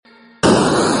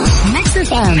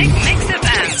FM.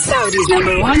 Saudi's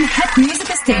number one hit music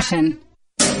station.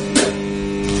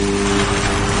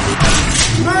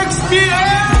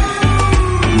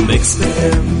 Mix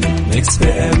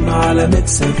FM على Mix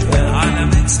FM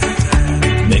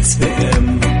Mix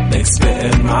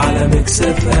FM على Mix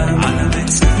FM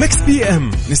Mix PM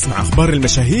نسمع أخبار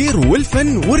المشاهير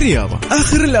والفن والرياضة،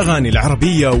 آخر الأغاني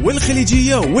العربية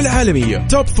والخليجية والعالمية،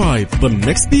 توب 5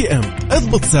 ضمن Mix PM.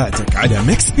 اضبط ساعتك على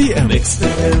Mix PM. Mix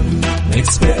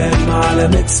FM على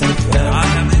Mix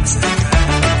FM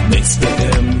Mix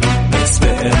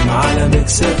FM على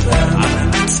Mix FM.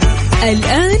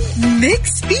 الآن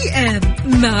ميكس بي ام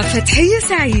مع فتحية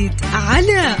سعيد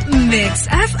على ميكس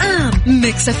اف ام.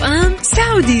 ميكس اف ام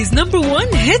سعوديز نمبر 1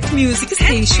 هيت ميوزك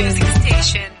ستيشن.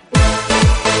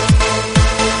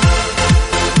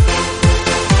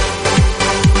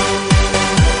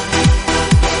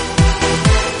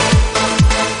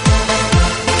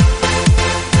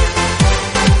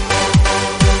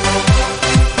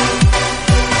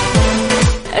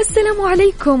 السلام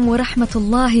عليكم ورحمة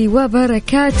الله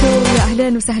وبركاته، يا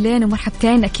أهلا وسهلا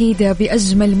ومرحبتين أكيد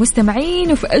بأجمل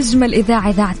مستمعين وفي أجمل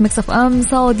إذاعة ميكس اف ام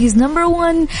سعوديز نمبر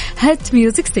 1 هيت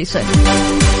ميوزك ستيشن.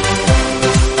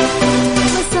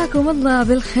 مساكم الله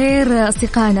بالخير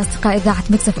أصدقائنا، أصدقاء إذاعة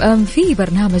ميكس اف ام في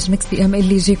برنامج ميكس بي ام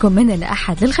اللي يجيكم من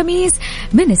الأحد للخميس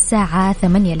من الساعة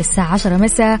 8 للساعة 10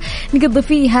 مساء، نقضي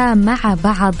فيها مع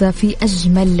بعض في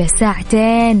أجمل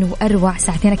ساعتين وأروع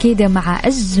ساعتين أكيد مع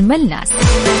أجمل ناس.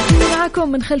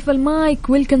 معكم من خلف المايك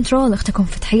والكنترول أختكم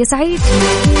فتحية سعيد.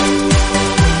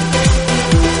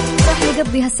 راح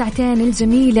نقضي هالساعتين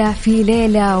الجميلة في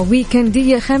ليلة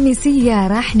ويكندية خميسية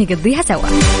راح نقضيها سوا.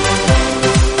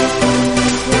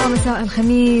 يا مساء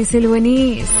الخميس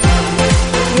الونيس،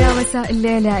 يا مساء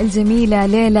الليلة الجميلة،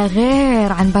 ليلة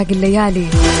غير عن باقي الليالي،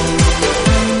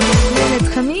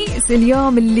 ليلة خميس،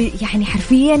 اليوم اللي يعني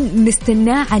حرفيا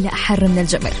نستناه على أحر من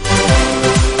الجمر،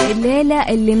 الليلة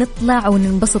اللي نطلع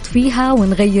وننبسط فيها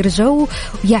ونغير جو،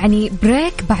 يعني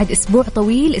بريك بعد أسبوع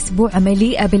طويل، أسبوع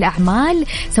مليئة بالأعمال،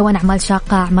 سواء أعمال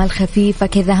شاقة أعمال خفيفة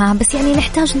كذا، بس يعني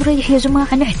نحتاج نريح يا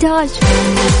جماعة، نحتاج.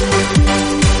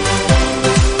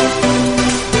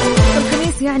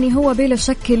 الخميس يعني هو بلا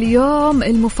شك اليوم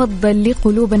المفضل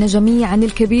لقلوبنا جميعا،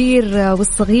 الكبير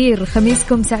والصغير.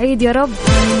 خميسكم سعيد يا رب.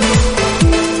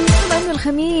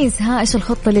 الخميس ها إيش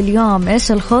الخطة لليوم؟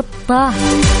 إيش الخطة؟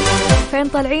 فين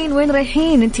طالعين؟ وين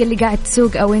رايحين؟ انت اللي قاعد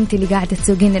تسوق او انت اللي قاعدة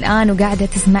تسوقين الآن وقاعدة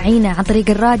تسمعينا عن طريق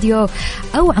الراديو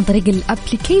او عن طريق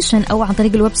الابليكيشن او عن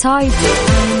طريق الويب سايت.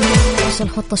 ايش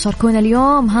الخطة؟ شاركونا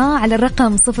اليوم ها على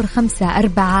الرقم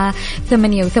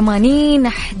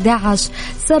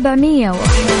 0548811700.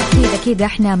 أكيد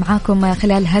احنا معاكم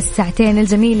خلال هالساعتين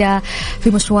الجميلة في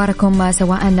مشواركم،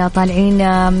 سواء طالعين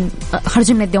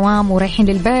خارجين من الدوام ورايحين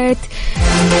للبيت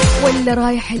ولا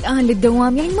رايح الآن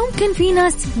للدوام، يعني ممكن في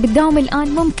ناس بتداوم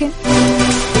الآن، ممكن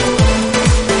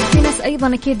في ناس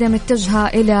أيضا أكيد متجهة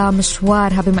إلى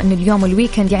مشوارها بما أن اليوم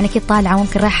الويكند، يعني أكيد طالعة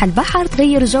ممكن رايحة البحر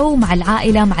تغير جو مع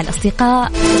العائلة مع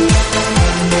الأصدقاء.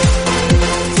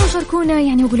 شاركونا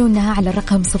يعني وقولوا لنا على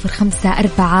الرقم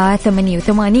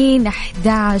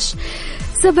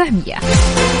 0548811700.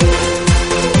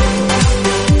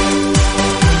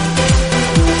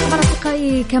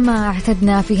 كما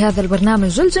اعتدنا في هذا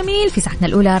البرنامج الجميل في ساعتنا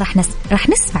الأولى راح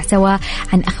نسمع سوا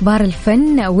عن أخبار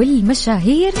الفن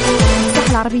والمشاهير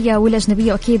الساحة العربية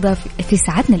والأجنبية، وأكيد في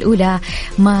ساعتنا الأولى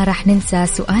ما راح ننسى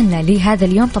سؤالنا لهذا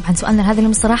اليوم. طبعا سؤالنا لهذا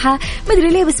اليوم الصراحة ما أدري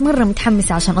ليه بس مرة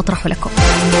متحمسة عشان أطرحه لكم،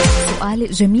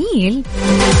 سؤال جميل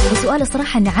وسؤال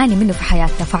الصراحة نعاني منه في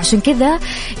حياتنا، فعشان كذا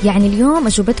يعني اليوم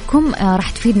أجوبتكم راح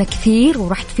تفيدنا كثير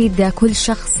وراح تفيد كل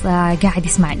شخص قاعد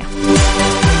يسمعنا.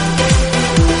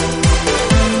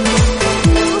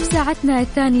 ساعتنا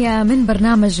الثانية من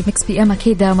برنامج ميكس بي ام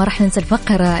أكيد ما راح ننسى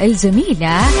الفقرة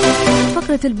الجميلة،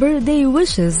 فقرة البيرثدي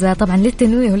ويشز، طبعا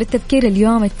للتنويه وللتذكير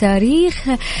اليوم التاريخ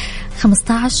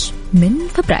 15 من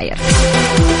فبراير.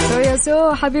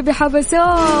 يا حبيبي حبسو،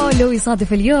 لو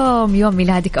يصادف اليوم يوم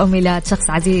ميلادك أو ميلاد شخص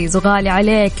عزيز وغالي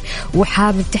عليك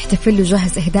وحابب تحتفل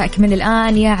وجهز إهدائك من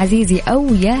الآن يا عزيزي أو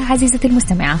يا عزيزتي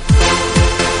المستمعة.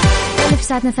 في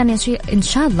ساعتنا الثانية إن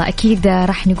شاء الله أكيد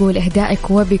راح نقول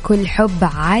إهدائك وبكل حب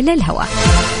على الهواء.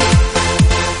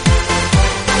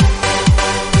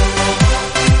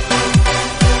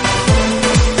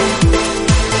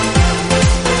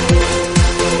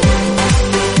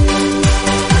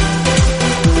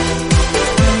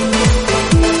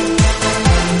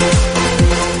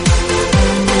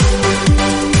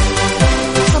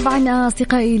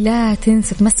 أصدقائي لا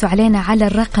تنسوا تمسوا علينا على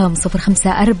الرقم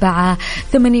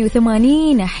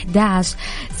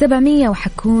 0548811700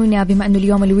 وحكونا بما أنه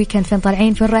اليوم الويكند فين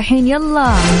طالعين فين رايحين.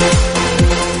 يلا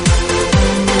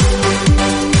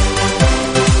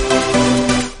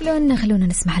خلونا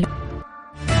نسمع له.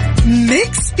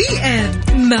 ميكس بي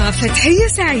ام مع فتحية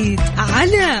سعيد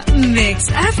على ميكس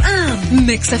اف ام.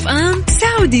 ميكس اف ام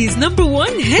سعوديز نمبر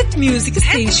 1 هيت ميوزك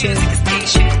ستيشن.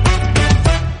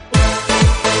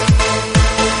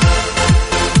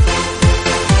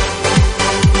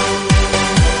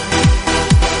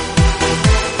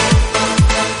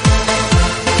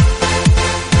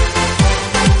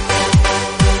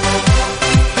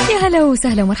 هلا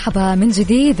وسهلا ومرحبا من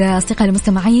جديد أصدقاء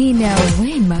المستمعين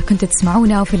وين ما كنتوا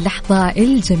تسمعونا في اللحظة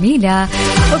الجميلة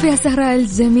وفي السهرة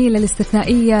الجميلة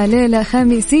الاستثنائية ليلة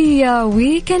خميسية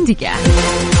ويكندية.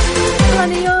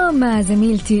 اليوم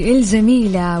زميلتي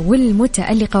الجميلة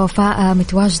والمتألقة وفاء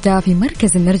متواجدة في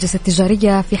مركز النرجس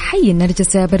التجارية في حي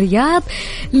النرجس بالرياض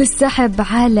للسحب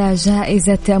على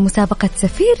جائزة مسابقة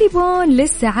سفير ريبون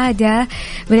للسعادة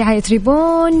برعاية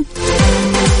ريبون.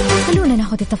 خلونا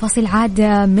ناخذ التفاصيل عاد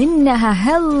منها.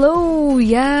 هلو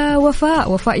يا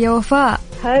وفاء يا وفاء.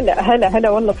 هلا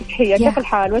والله فتحية، كيف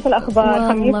الحال؟ وش الأخبار؟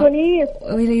 خميس ونيس.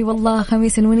 والله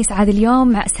خميس ونيس عاد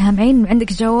اليوم سامعين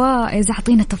عندك جوائز،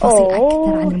 أعطينا التفاصيل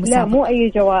أكثر عن المسابقة. لا مو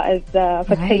أي جوائز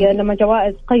فتحية، إنما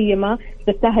جوائز قيمة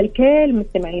تستاهل كل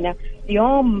مستمعينا.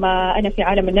 اليوم أنا في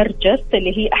عالم النرجس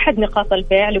اللي هي أحد نقاط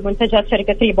البيع لمنتجات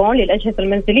شركة ريبون للأجهزة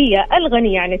المنزلية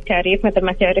الغنية عن التعريف. مثل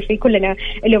ما تعرفي كلنا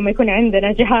اليوم يكون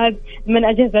عندنا جهاز من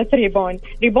أجهزة ريبون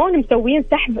مسوين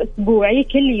سحب أسبوعي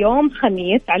كل يوم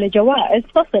خميس على جوائز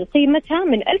تصل قيمتها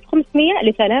من 1500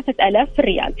 ل 3000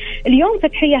 ريال. اليوم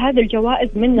فتحية هذه الجوائز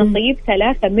من نصيب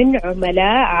 3 من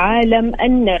عملاء عالم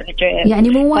النرجس. يعني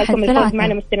مو واحد، 3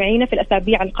 معنا مستمعينا في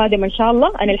الأسابيع القادمة إن شاء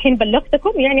الله. أنا الحين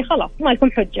بلغتكم يعني خلاص ما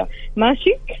لكم حجة ماشي.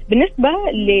 بالنسبة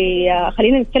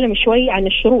خلينا نتكلم شوي عن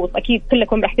الشروط. أكيد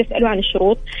كلكم راح تسألوا عن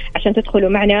الشروط عشان تدخلوا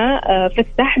معنا في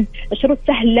السحب. الشروط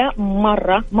سهلة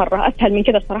مرة أسهل من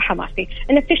كده الصراحة ما في.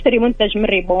 إنك تشتري منتج من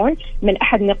ريبون من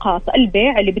أحد نقاط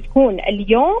البيع اللي بتكون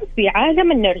اليوم في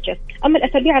عالم النرجس. أما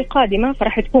الأسابيع القادمة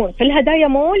فراح تكون في الهدايا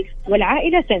مول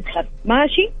والعائلة سنسر.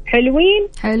 ماشي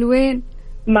حلوين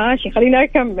ماشي. خلينا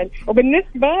أكمل.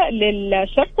 وبالنسبة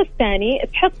للشرط الثاني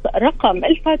تحط رقم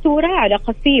الفاتورة على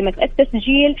قسيمة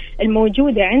التسجيل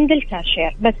الموجودة عند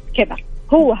الكاشير. بس كذا،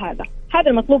 هو هذا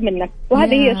المطلوب منك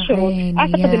وهذه هي الشروط.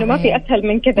 أعتقد إنه ما في أسهل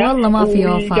من كذا. والله ما في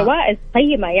وفاء. الجوائز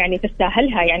قيمة يعني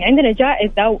تستاهلها. يعني عندنا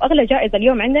جائزة وأغلى جائزة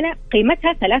اليوم عندنا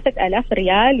قيمتها 3000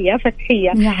 ريال يا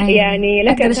فتحية. يعني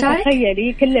لك أن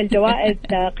تتخيلي كل الجوائز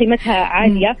قيمتها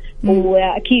عالية.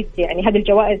 وأكيد يعني هذه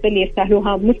الجوائز اللي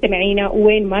يستاهلوها مستمعينا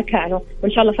وين ما كانوا.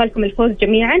 وإن شاء الله فالكم الفوز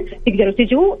جميعا. تقدروا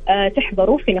تجوا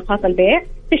تحضروا في نقاط البيع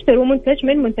تشتروا منتج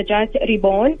من منتجات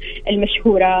ريبون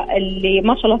المشهورة اللي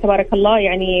ما شاء الله تبارك الله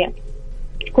يعني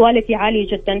كواليتي عالي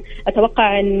جدا.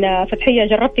 أتوقع أن فتحية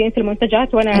جربتي أنت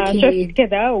المنتجات وأنا شفت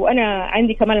كذا، وأنا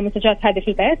عندي كمان المنتجات هذه في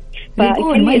البيت.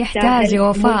 ما يحتاج يا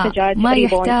وفاء، ما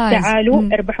يحتاج. تعالوا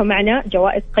اربحوا معنا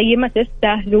جوائز قيمة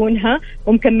تستاهلونها.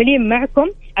 ومكملين معكم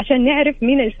عشان نعرف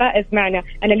مين الفائز معنا.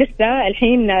 أنا لسه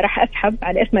الحين راح أسحب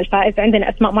على اسم الفائز. عندنا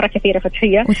أسماء مرة كثيرة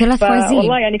فتحية و3 فائزين.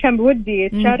 والله يعني كان بودي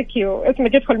تشاركي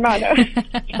واسمك يدخل معنا.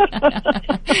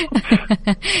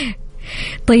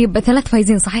 طيب 3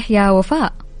 فايزين صحيح يا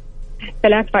وفاء؟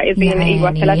 3 فائزين يعني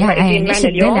أيوة 3 فائزين معنا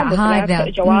اليوم. هذا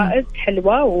جوائز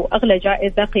حلوة وأغلى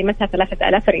جائزة قيمتها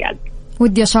 3000 ريال.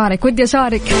 ودي أشارك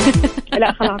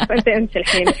لا خلاص أنت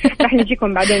الحين راح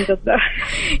نجيكم بعدين جدة.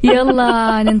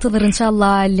 يلا ننتظر إن شاء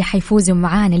الله اللي حيفوزوا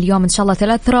معانا اليوم إن شاء الله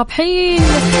 3 رابحين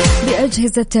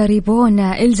بأجهزة ريبون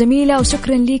الجميلة.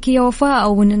 وشكرا ليك يا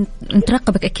وفاء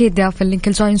ونترقبك أكيد في اللينك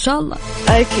الجاي إن شاء الله.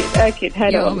 أكيد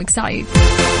هلا يومك سعيد.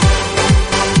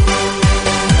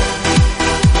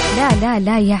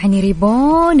 لا يعني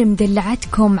ريبون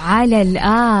مدلعتكم على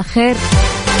الآخر.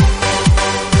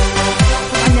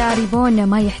 طبعا ريبون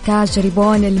ما يحتاج.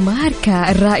 ريبون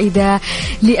الماركة الرائدة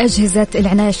لأجهزة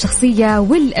العناية الشخصية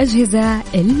والأجهزة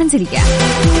المنزلية.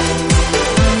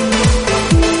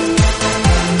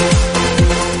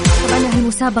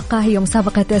 المسابقة هي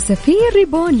مسابقة سفير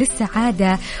ريبون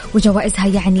للسعادة وجوائزها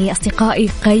يعني أصدقائي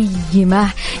قيمة.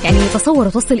 يعني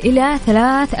تصوروا تصل إلى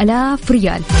 3000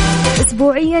 ريال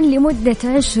أسبوعيا لمدة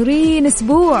 20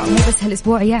 أسبوع. مو بس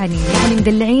هالأسبوع يعني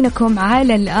مدلعينكم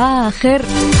على الآخر.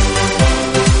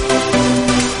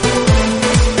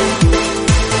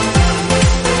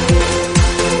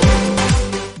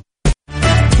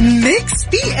 ميكس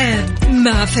بي ام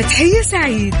مع فتحية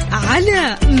سعيد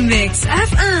على ميكس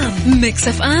اف ام. ميكس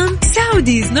اف ام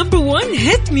سعوديز نمبر 1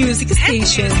 هيت ميوزك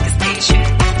ستيشن.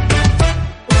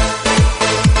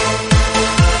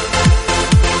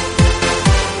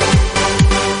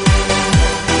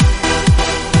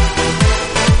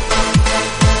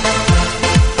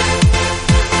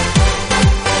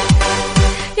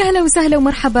 يا هلا وسهلا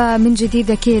ومرحبا من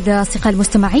جديد كذا أصدقاء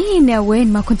المستمعين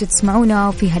وين ما كنتوا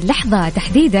تسمعونا في هاللحظة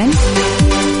تحديدا.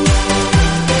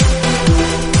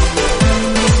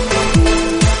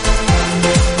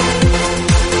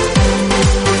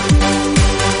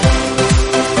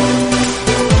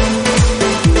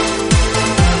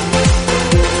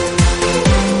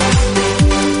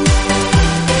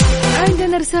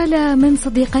 رسالة من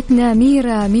صديقتنا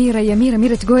ميرا يا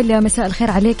ميرا تقول مساء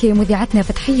الخير عليك مذيعتنا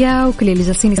فتحية وكل اللي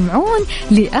جالسين يسمعون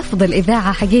لأفضل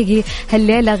إذاعة حقيقي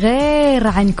هالليلة غير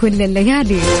عن كل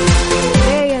الليالي.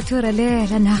 ليه يا ترى ليه؟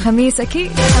 لأنها خميس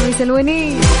أكيد، خميس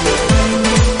الونيس.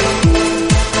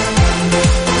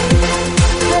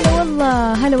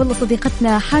 هلا والله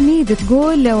صديقتنا حميدة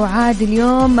تقول لو عاد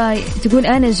اليوم تقول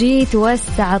أنا جيت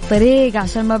وسع الطريق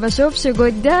عشان ما بشوفش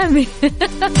قدامي.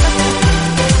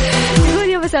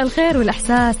 مساء الخير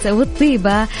والإحساس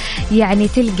والطيبة يعني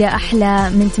تلقى أحلى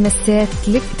من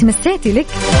تمسيتي لك.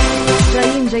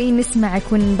 جايين نسمعك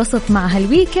وننبسط مع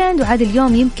هالويكند وعاد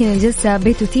اليوم يمكن الجلسة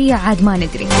بيتوتية عاد ما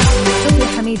ندري. شوفي يا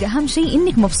حميدة أهم شيء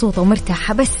إنك مبسوطة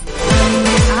ومرتاحة بس.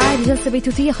 عاد جلسة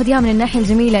بيتوتية خديها من الناحية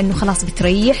الجميلة إنه خلاص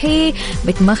بتريحي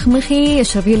بتمخمخي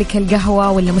اشربي لك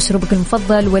القهوة ولا مشروبك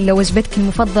المفضل ولا وجبتك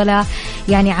المفضلة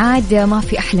يعني عاد ما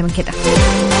في أحلى من كده.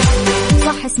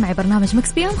 صح اسمعي برنامج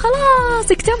مكس بي ام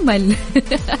خلاص اكتمل.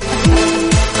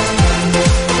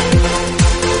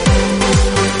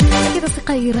 كده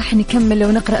أصدقائي راح نكمل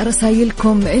ونقرأ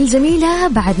رسائلكم الجميلة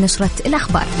بعد نشرة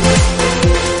الأخبار.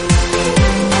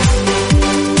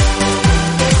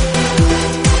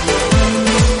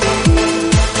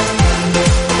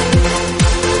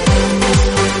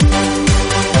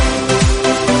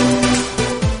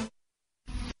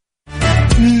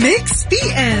 ميكس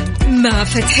بي ام مع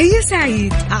فتحية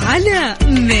سعيد على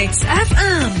ميكس اف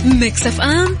ام. ميكس اف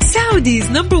ام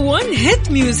سعوديز نمبر 1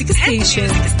 هيت ميوزك ستيشن.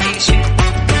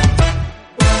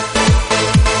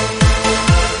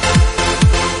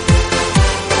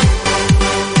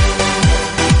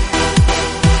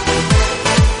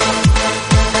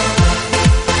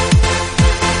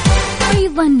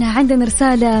 عندنا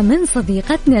رسالة من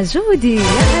صديقتنا جودي.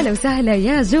 يا هلا وسهلا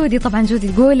يا جودي. طبعا جودي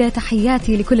تقول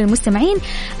تحياتي لكل المستمعين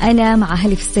أنا مع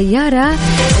أهلي في السيارة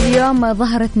اليوم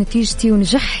ظهرت نتيجتي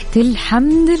ونجحت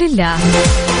الحمد لله.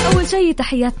 أول شيء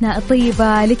تحياتنا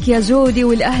الطيبة لك يا جودي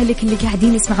ولأهلك اللي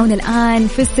قاعدين يسمعون الآن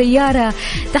في السيارة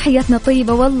تحياتنا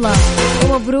طيبة والله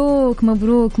ومبروك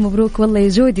مبروك مبروك والله يا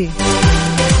جودي.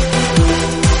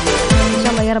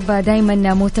 يا رب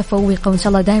دايما متفوقة وإن شاء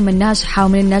الله دايما ناجحة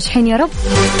ومن الناجحين يا رب.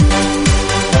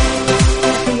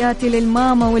 تحياتي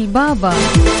للماما والبابا.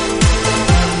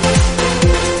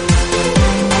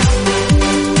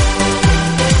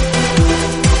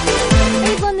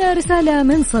 أيضا رسالة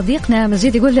من صديقنا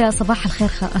مجيد يقول صباح الخير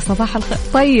صباح الخير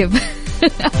طيب.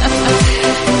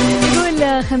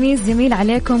 خميس جميل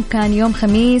عليكم كان يوم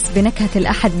خميس بنكهة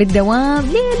الأحد بالدوام.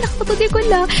 ليه اللخبطة دي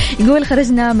كلها؟ يقول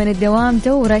خرجنا من الدوام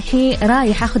تو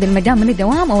رايح أخذ المدام من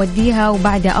الدوام أوديها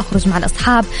وبعدها أخرج مع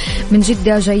الأصحاب من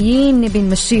جدة جايين نبي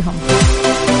نمشيهم.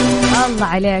 الله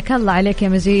عليك الله عليك يا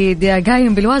مجيد يا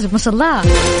قايم بالواجب ما شاء الله.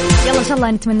 يلا إن شاء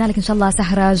الله نتمنى لك إن شاء الله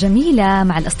سهرة جميلة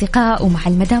مع الأصدقاء ومع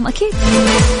المدام أكيد.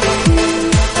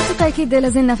 أكيد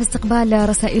لازلنا في استقبال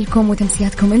رسائلكم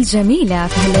وتمسياتكم الجميلة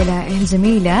في الليلة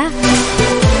الجميلة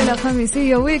ليلة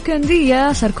خميسية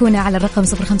ويكندية. شاركونا على الرقم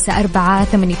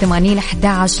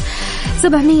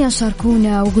 0548811700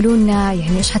 شاركونا وقولوا لنا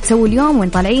يعني إيش حتسووا اليوم وين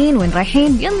طالعين وين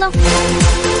رايحين. يلا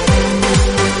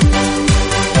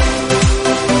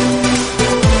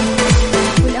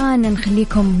والآن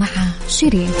نخليكم مع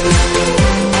شيرين.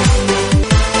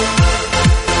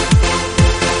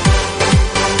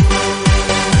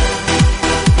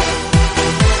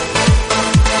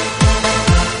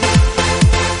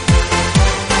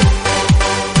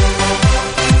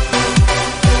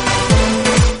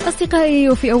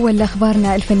 وفي أول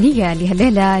أخبارنا الفنية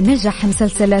لهالليلة نجح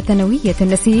مسلسل ثانوية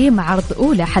النسيم عرض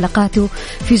أولى حلقاته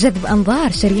في جذب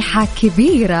أنظار شريحة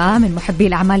كبيرة من محبي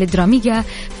الأعمال الدرامية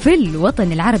في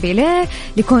الوطن العربي له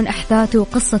لكون أحداثه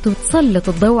قصته تسلط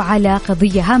الضوء على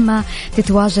قضية هامة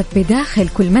تتواجد بداخل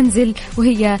كل منزل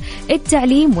وهي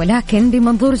التعليم ولكن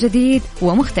بمنظور جديد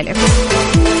ومختلف.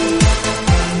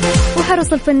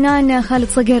 وحرص الفنان خالد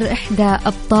صقر إحدى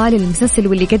أبطال المسلسل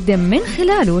واللي قدم من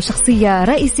خلاله شخصية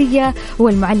رئيسية هو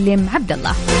المعلم عبد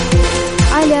الله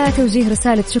على توجيه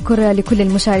رسالة شكر لكل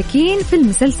المشاركين في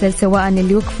المسلسل سواء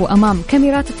اللي وقفوا أمام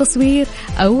كاميرات التصوير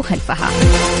أو خلفها.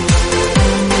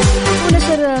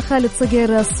 ونشر خالد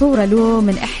صقر صورة له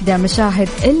من إحدى مشاهد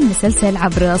المسلسل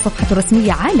عبر صفحته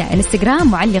الرسمية على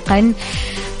انستغرام معلقا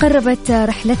قربت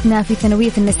رحلتنا في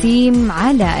ثانوية النسيم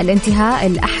على الانتهاء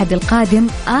الأحد القادم،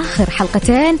 آخر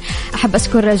حلقتين. أحب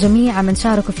أشكر جميع من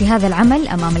شاركوا في هذا العمل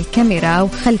أمام الكاميرا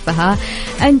وخلفها.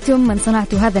 أنتم من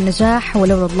صنعتوا هذا النجاح،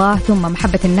 ولولا الله ثم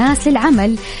محبة الناس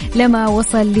للعمل لما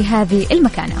وصل لهذه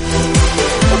المكانة.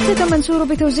 وقتكم منشور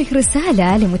بتوجيه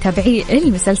رسالة لمتابعي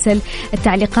المسلسل،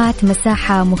 التعليقات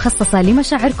مساحة مخصصة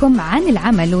لمشاعركم عن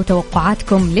العمل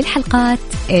وتوقعاتكم للحلقات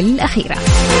الأخيرة.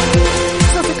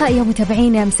 أصدقائي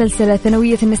ومتابعينا مسلسل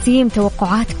ثانوية النسيم،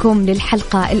 توقعاتكم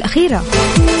للحلقة الأخيرة.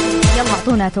 يلا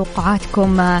أعطونا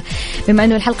توقعاتكم، بما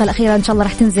أنه الحلقة الأخيرة إن شاء الله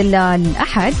رح تنزل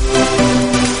الأحد.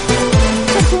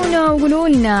 شاركونا وقولوا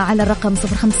لنا على الرقم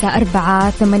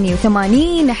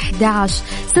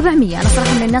 0548811700. أنا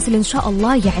صراحة من الناس اللي إن شاء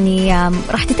الله يعني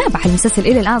راح تتابع المسلسل.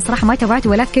 إلى الآن صراحة ما تابعته،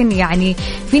 ولكن يعني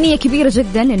في نية كبيرة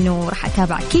جدا إنه راح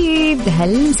أتابع أكيد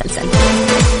هالمسلسل.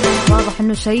 واضح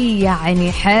إنه شيء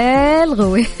يعني حيل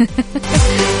قوي.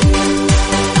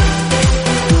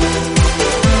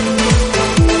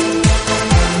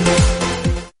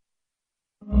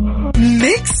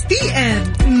 ميكس بي ام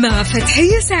مع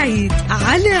فتحية سعيد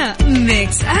على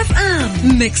ميكس اف ام.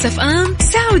 ميكس اف ام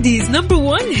سعوديز نمبر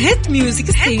 1 هيت ميوزك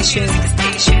ستيشن.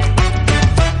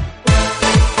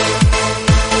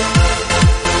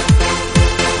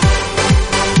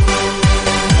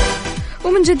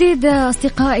 ومن جديد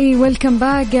أصدقائي ويلكم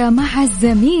باك مع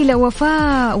الزميلة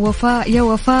وفاء يا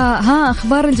وفاء، ها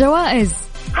أخبار الجوائز؟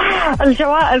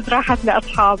 الجوائز راحت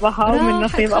لأصحابها ومن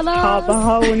نصيب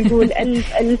أصحابها، ونقول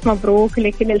ألف ألف مبروك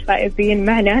لكل الفائزين.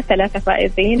 معنا 3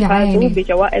 فائزين فازوا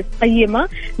بجوائز قيمة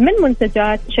من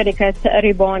منتجات شركة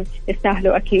ريبون،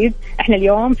 يستاهلوا أكيد. احنا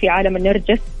اليوم في عالم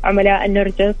النرجس، عملاء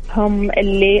النرجس هم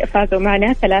اللي فازوا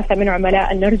معنا، 3 من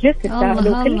عملاء النرجس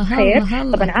يستاهلوا كل خير.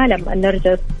 طبعا عالم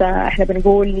النرجس احنا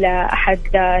بنقول أحد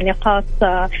نقاط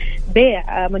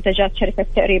بيع منتجات شركة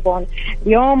ريبون.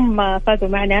 اليوم فازوا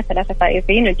معنا 3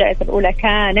 فائزين. الجائزة الأولى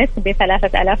كانت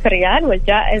ب3000 ريال،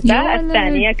 والجائزة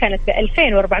الثانية كانت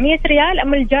ب2400 ريال،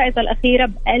 أما الجائزة الأخيرة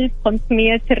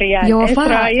ب1500 ريال. يا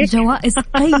وفاء جوائز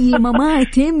قيمة ما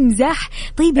تمزح.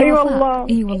 طيب يا وفاء،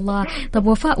 اي والله. طب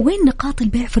وفاء، وين نقاط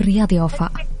البيع في الرياض يا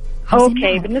وفاء؟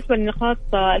 اوكي، بالنسبه لنقاط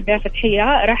البيع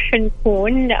فتحيه راح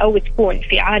تكون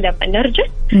في عالم النرجس،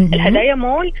 الهدايا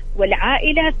مول،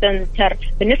 والعائله سنتر.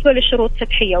 بالنسبه للشروط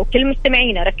فتحيه وكل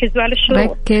مستمعينا ركزوا على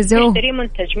الشروط. تشتري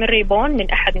منتج من ريبون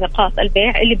من احد نقاط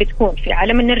البيع اللي بتكون في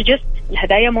عالم النرجس،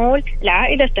 الهدايا مول،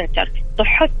 العائله سنتر،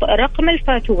 تحط رقم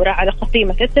الفاتوره على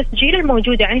قسيمه التسجيل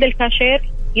الموجوده عند الكاشير،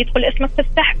 يدخل اسمك في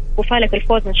السحب، وفالك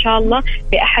الفوز إن شاء الله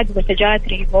بأحد منتجات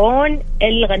ريبون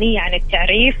الغنية عن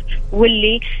التعريف،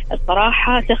 واللي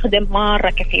الصراحة تخدم مرة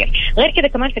كثير. غير كذا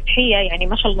كمان فتحية يعني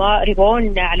ما شاء الله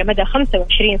ريبون على مدى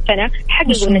 25 سنة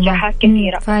حققوا نجاحات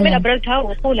كثيرة، من أبرزها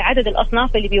وصول عدد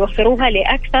الأصناف اللي بيوفروها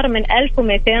لأكثر من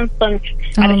 1200 صنف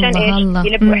علشان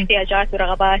يلبوا احتياجات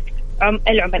ورغبات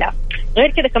العملاء.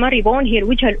 غير كذا كمان ريبون هي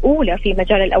الوجهة الأولى في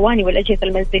مجال الأواني والأجهزة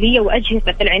المنزلية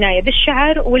وأجهزة العناية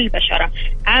بالشعر والبشرة.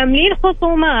 عاملين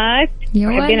خصومات،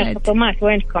 محبين الخصومات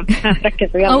وينكم؟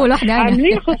 ركزوا يلا.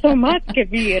 عاملين خصومات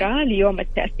كبيرة ليوم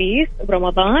التأسيس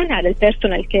برمضان على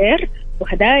البيرسونال كير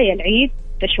وهدايا العيد،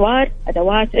 تشوار،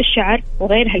 أدوات الشعر،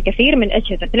 وغيرها الكثير من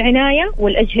أجهزة العناية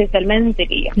والأجهزة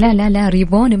المنزلية. لا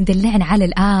ريبون مدلعن على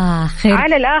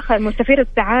الآخر مستفير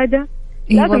السعادة.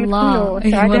 والله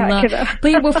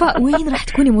طيب وفاء، وين راح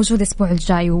تكوني موجودة الأسبوع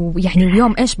الجاي ويعني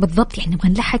ويوم إيش بالضبط؟ يعني نبغى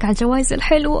نلحق على الجوائز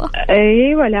الحلوة.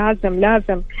 أيوة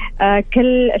لازم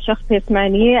كل شخص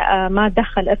يسمعني ما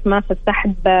دخل اسمه في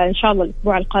السحب إن شاء الله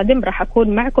الأسبوع القادم راح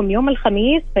أكون معكم يوم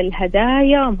الخميس في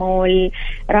الهدايا مول،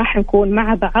 راح نكون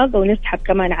مع بعض ونسحب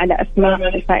كمان على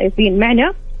أسماء الفائزين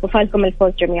معنا، وفالكم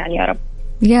الفوز جميعا يا رب.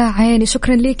 يا عيني،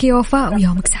 شكرا لك يا وفاء،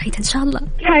 ويومك سعيد إن شاء الله.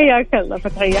 حياك الله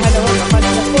فتحية. هلا والله، فالكم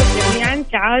الفوز جميعا،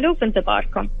 تعالوا في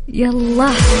انتظاركم. يلا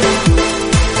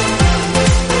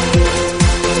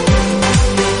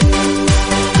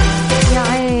يا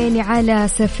عيني على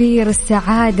سفير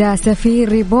السعادة، سفير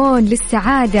ريبون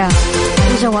للسعادة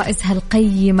وجوائزها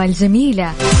القيمة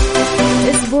الجميلة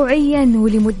أسبوعيا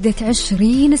ولمدة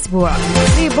 20 أسبوع.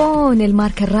 ريبون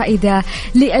الماركة الرائدة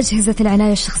لأجهزة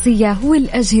العناية الشخصية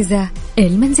والأجهزة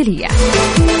المنزلية.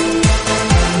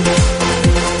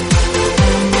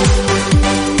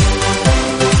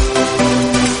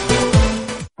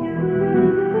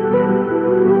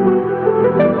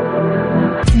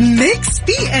 ميكس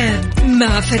بي ام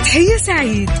مع فتحية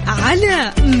سعيد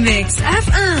على ميكس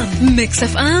اف ام. ميكس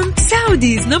اف ام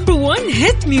سعوديز نمبر 1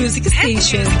 هيت ميوزك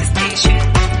ستيشن.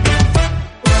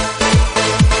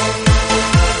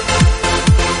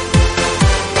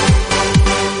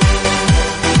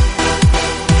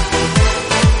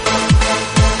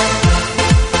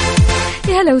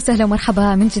 هلا وسهلا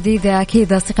ومرحبا من جديد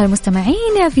أكيد أصدقائي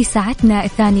المستمعين في ساعتنا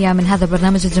الثانية من هذا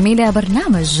البرنامج الجميل،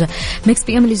 برنامج ميكس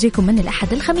بي ام اللي يجيكم من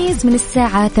الأحد للخميس من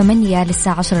الساعة 8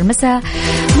 للساعة 10 المساء.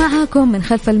 معاكم من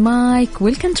خلف المايك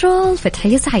والكنترول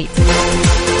فتحية سعيد.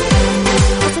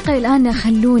 أصدقائي الآن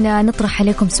خلونا نطرح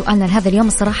عليكم سؤالنا لهذا اليوم.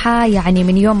 الصراحة يعني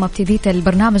من يوم ما ابتديت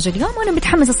البرنامج اليوم وأنا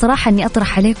متحمس الصراحة أني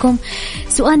أطرح عليكم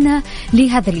سؤالنا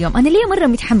لهذا اليوم. أنا ليه مرة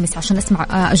متحمس عشان أسمع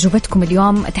أجوبتكم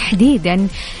اليوم تحديدا،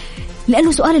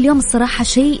 لأنه سؤال اليوم الصراحة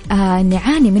شيء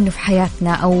نعاني منه في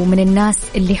حياتنا أو من الناس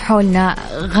اللي حولنا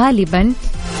غالبا.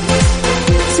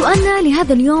 سؤالنا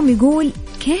لهذا اليوم يقول: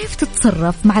 كيف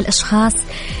تتصرف مع الأشخاص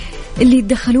اللي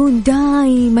يتدخلون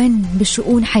دائما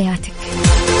بشؤون حياتك؟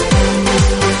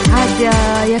 عاد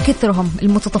يا كثرهم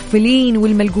المتطفلين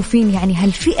والملقوفين، يعني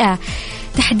هالفئة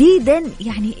تحديدا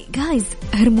يعني جايز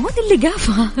هرمون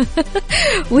اللقافة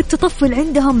والتطفل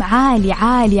عندهم عالي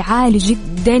عالي عالي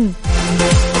جدا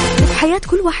في حياة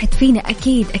كل واحد فينا.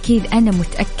 أكيد أنا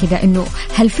متأكدة أنه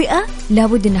هالفئة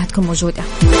لابد أنها تكون موجودة،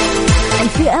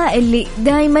 الفئة اللي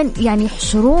دايما يعني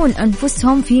يحشرون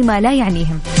أنفسهم فيما لا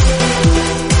يعنيهم،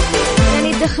 يعني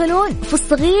يدخلون في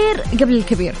الصغير قبل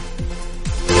الكبير.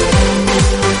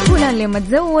 فلان اللي ما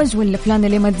تزوج ولا فلان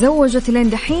اللي ما تزوجت لين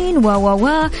دحين ولا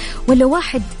واحد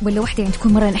ولا واحدة يعني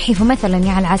تكون مرة نحيفة مثلا،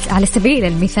 يعني على سبيل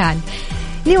المثال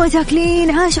ليه ما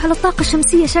تاكلين عايش على الطاقة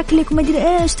الشمسية شكلك وما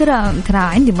أدري إيش. ترى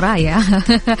عندي مراية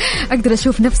أقدر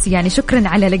أشوف نفسي، يعني شكرا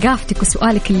على لقافتك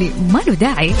وسؤالك اللي ما له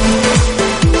داعي.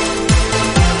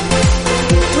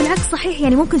 والعكس صحيح،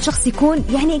 يعني ممكن شخص يكون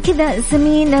يعني كذا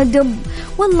سمين دب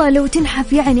والله لو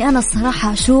تنحف، يعني أنا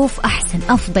الصراحة أشوف أحسن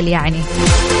أفضل يعني.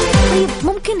 طيب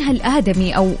ممكن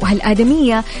هالآدمي أو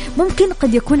هالآدمية ممكن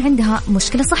قد يكون عندها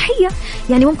مشكلة صحية،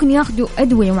 يعني ممكن ياخدوا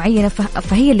أدوية معينة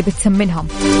فهي اللي بتسمنهم.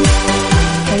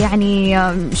 يعني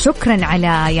شكرا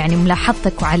على يعني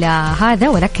ملاحظتك وعلى هذا،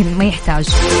 ولكن ما يحتاج،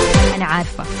 أنا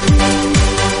عارفة.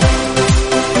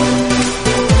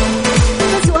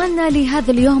 سؤالنا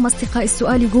لهذا اليوم أصدقائي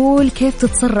السؤال يقول: كيف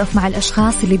تتصرف مع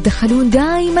الأشخاص اللي يتدخلون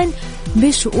دائما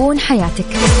بشؤون حياتك،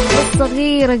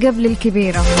 الصغيرة قبل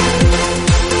الكبيرة؟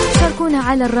 شاركونا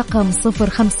على الرقم 0548811700.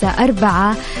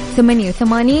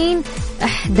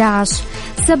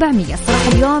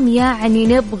 صراحة اليوم يعني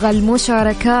نبغى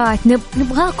المشاركات،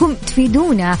 نبغاكم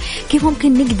تفيدونا كيف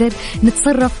ممكن نقدر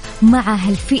نتصرف مع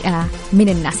هالفئة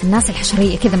من الناس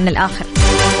الحشرية كذا من الآخر.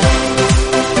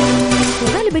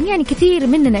 وغالبا يعني كثير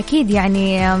مننا أكيد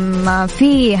يعني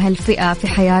في هالفئة في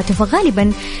حياته،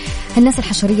 فغالبا الناس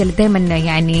الحشرية اللي دايما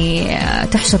يعني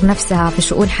تحشر نفسها في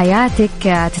شؤون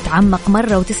حياتك، تتعمق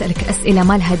مرة وتسألك أسئلة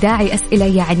ما لها داعي، أسئلة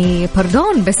يعني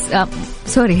باردون بس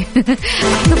سوري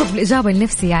أحتفظ بالإجابة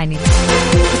لنفسي. يعني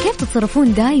كيف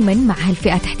تتصرفون دايما مع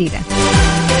هالفئة تحديدا؟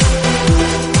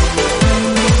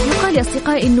 يقال يا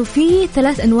أصدقائي إنه في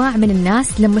 3 أنواع من الناس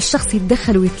لما الشخص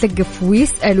يتدخل ويتلقف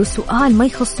ويسأله سؤال ما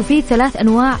يخصه فيه. 3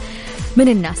 أنواع من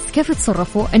الناس كيف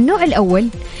يتصرفوا. النوع الأول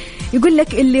يقول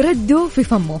لك اللي رده في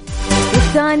فمه،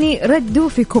 والثاني رده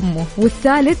في كمه،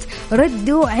 والثالث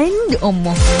رده عند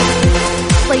أمه.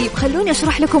 طيب خلوني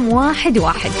أشرح لكم واحد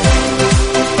واحد.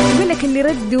 يقول لك اللي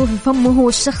رده في فمه هو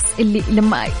الشخص اللي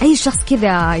لما أي شخص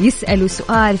كذا يسأله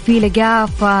سؤال فيه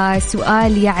لقافة،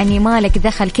 سؤال يعني مالك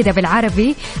دخل كذا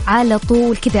بالعربي، على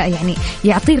طول كذا يعني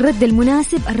يعطيه الرد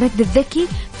المناسب، الرد الذكي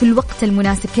في الوقت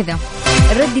المناسب كذا،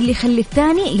 الرد اللي يخلي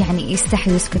الثاني يعني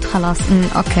يستحي ويسكت خلاص.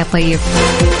 أوكي طيب،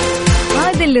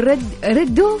 هذا اللي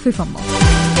رده في فمه.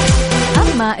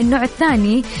 أما النوع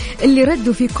الثاني اللي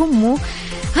رده في كمه،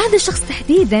 هذا الشخص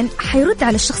تحديدا حيرد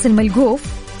على الشخص الملقوف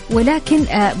ولكن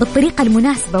بالطريقة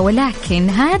المناسبة، ولكن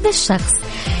هذا الشخص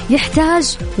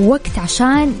يحتاج وقت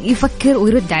عشان يفكر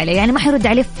ويرد عليه، يعني ما حيرد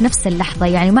عليه في نفس اللحظة،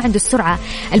 يعني ما عنده السرعة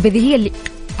البديهية اللي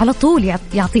على طول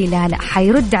يعطيه. لا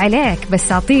حيرد عليك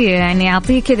بس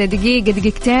يعطيه كذا دقيقة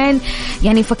دقيقتين،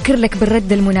 يعني يفكر لك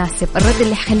بالرد المناسب، الرد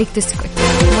اللي يخليك تسكت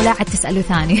ولا عاد تسأله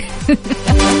ثاني.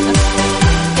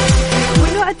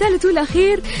 والنوع الثالث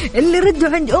والأخير اللي رده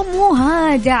عند أمه،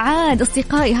 هذا عاد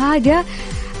أصدقائي هذا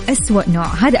أسوأ نوع،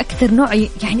 هذا أكثر نوع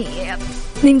يعني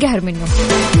ننقهر منه.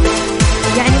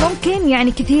 يعني ممكن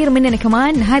يعني كثير مننا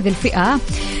كمان هذه الفئة،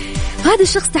 هذا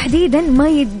الشخص تحديدا ما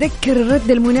يتذكر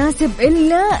الرد المناسب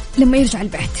إلا لما يرجع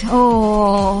البيت.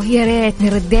 أوه يا ريتني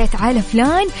رديت على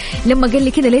فلان لما قال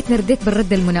لي كذا، ليتني رديت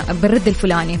بالرد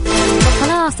الفلاني،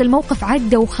 خلاص الموقف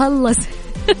عدى وخلص.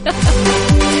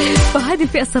 فهذه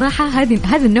الفئة الصراحة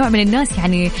هذا النوع من الناس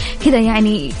يعني كذا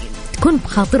يعني تكون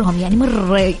بخاطرهم يعني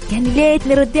مرة يعني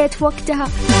ليتني رديت في وقتها.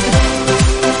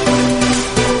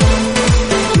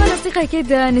 خلينا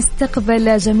كده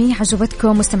نستقبل جميع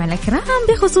أجوبتكم مستمعينا الكرام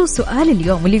بخصوص سؤال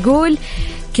اليوم اللي يقول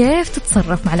كيف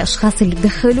تتصرف مع الأشخاص اللي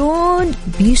يتدخلون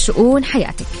بشؤون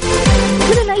حياتك.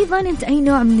 قلنا أيضا أنت أي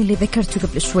نوع من اللي ذكرته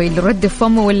قبل شوي، اللي رده في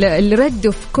فمه ولا اللي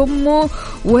رده في كمه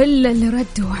ولا اللي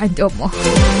رده عند أمه.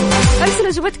 أرسل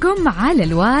أجوبتكم على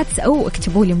الواتس أو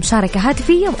اكتبوا لي مشاركة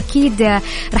هاتفية وأكيد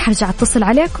راح أرجع أتصل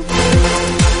عليكم.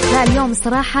 لا اليوم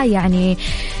الصراحة يعني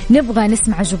نبغى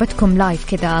نسمع أجوبتكم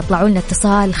لايف كذا، طلعوا لنا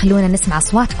اتصال خلونا نسمع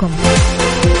أصواتكم.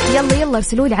 يلا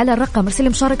ارسلوا لي على الرقم، ارسل لي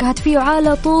مشاركة هاتفية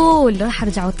وعلى طول راح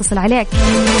أرجع واتصل عليك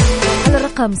على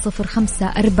الرقم 0548811700.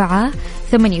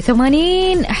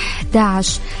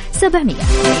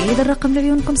 إذا الرقم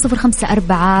لعيونكم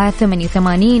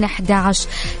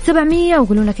 0548811700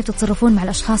 وقولوا لنا كيف تتصرفون مع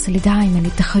الأشخاص اللي دائما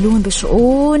يتدخلون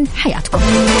بشؤون حياتكم.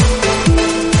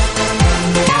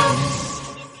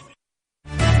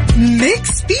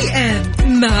 ميكس بي ام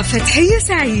مع فتحية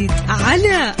سعيد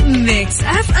على ميكس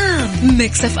اف ام.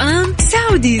 ميكس اف ام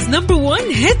سعوديز نمبر 1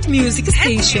 هيت ميوزك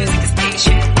ستيشن.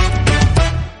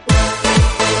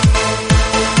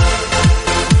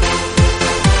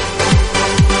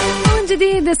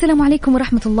 جديد. السلام عليكم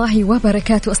ورحمة الله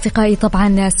وبركاته أصدقائي.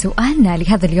 طبعا سؤالنا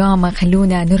لهذا اليوم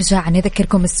خلونا نرجع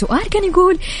نذكركم. السؤال كان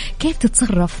يقول كيف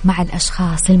تتصرف مع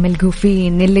الأشخاص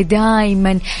الملقوفين اللي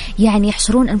دائما يعني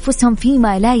يحشرون أنفسهم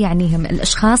فيما لا يعنيهم،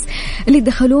 الأشخاص اللي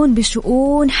يدخلون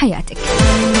بشؤون حياتك.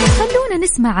 خلونا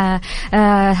نسمع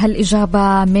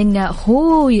هالإجابة من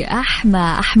أخوي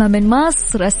أحمى من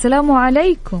مصر. السلام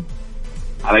عليكم.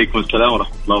 عليكم السلام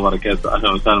ورحمة الله وبركاته.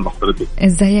 أهلا وسهلا بحضرتك.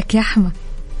 إزيك يا أحمى؟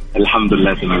 الحمد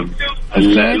لله تمام.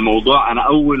 الموضوع أنا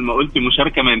أول ما قلت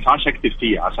مشاركة ما ينفعش أكتب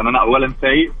فيه عشان أنا أولا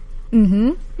سايق،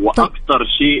 وأكتر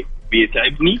شيء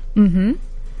بيتعبني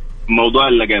موضوع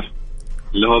اللجافة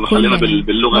اللي هو بخلينا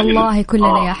باللغة والله هنا.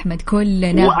 كلنا يا أحمد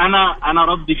كلنا. وأنا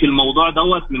ردي في الموضوع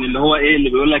دوت من اللي هو إيه اللي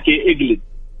بيقول لك إيه اجلد،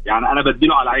 يعني أنا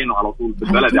بديله على عينه على طول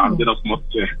بالبلدي عندنا في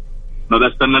مصر ما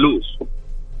بستنالوش.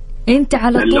 انت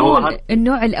على طول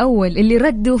النوع الاول اللي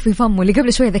رده في فمه اللي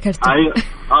قبل شويه ذكرته. ايوه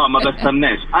ما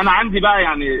بستناش. انا عندي بقى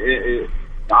يعني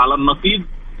على النقيض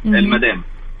المدام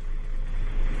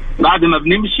بعد ما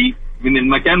بنمشي من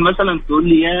المكان مثلا تقول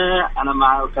لي يا انا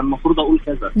كان المفروض اقول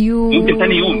كذا، ممكن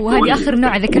ثاني يوم. وهذه اخر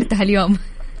نوع ذكرتها اليوم.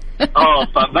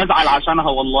 فبزعل عشانها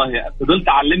والله. فضلت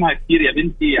اعلمها كتير يا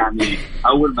بنتي، يعني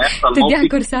اول ما يحصل موقف تديها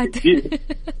كورسات.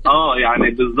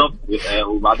 يعني بالضبط.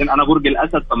 وبعدين انا برج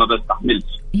الاسد فما بستحملش.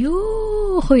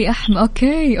 اخوي احمد.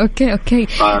 اوكي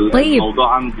طيب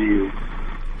الموضوع عندي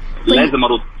لازم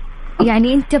ارد.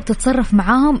 يعني انت بتتصرف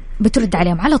معاهم بترد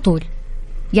عليهم على طول؟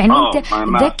 يعني انت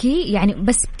ذكي يعني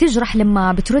بس بتجرح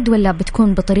لما بترد ولا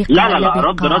بتكون بطريقه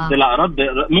لا رد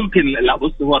ممكن. لا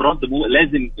بص هو الرد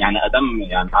لازم يعني ادم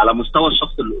يعني على مستوى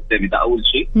الشخص اللي قدامي ده اول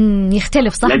شيء.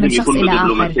 يختلف صح من شخص الى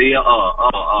اخر.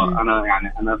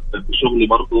 انا في شغلي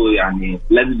برضو يعني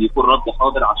لازم يكون رد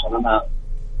حاضر عشان انا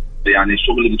يعني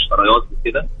شغلي مشتريات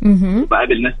وكده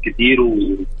وبقابل ناس كتير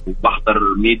وبحضر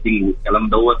ميتنج والكلام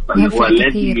دوت. فهو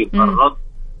لازم يبقى الرد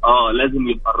لازم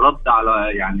يبقى الرد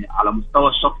على يعني على مستوى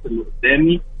الشخص اللي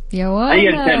قدامي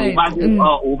ايا كان.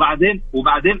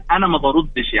 وبعدين انا ما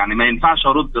بردش، يعني ما ينفعش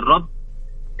ارد الرد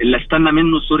اللي استنى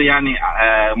منه سوري يعني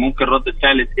ممكن رد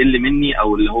الفعل تقل مني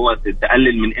او اللي هو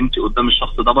تقلل من قيمتي قدام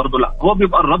الشخص ده برضو. لا هو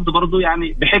بيبقى الرد برضو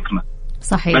يعني بحكمة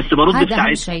صحيح، بس برد في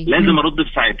ساعتها. لازم ارد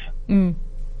في ساعتها.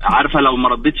 عارفة لو ما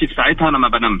ردتش في ساعتها انا ما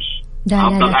بنامش،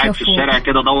 افضل قاعد في الشارع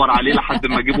كده ادور عليه لحد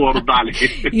ما اجيبه وارد عليه.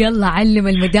 يلا علم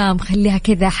المدام خليها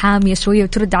كده حامية شوية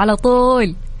وترد على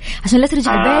طول عشان لا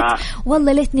ترجع البيت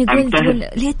والله ليتني قلت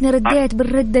ليتني رديت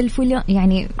بالرد الفلان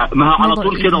يعني. ما على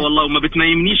طول كده والله وما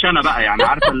بتنيمنيش انا بقى يعني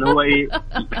عارفة اللي هو ايه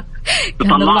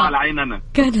بطلع على عين انا.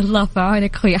 كان الله في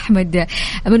عونك اخوي احمد.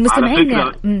 من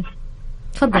مستمعينا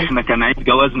تفضل. احنا كان عيد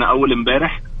جوازنا اول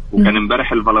امبارح وكان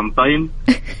امبارح الفالنتاين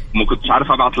ما كنتش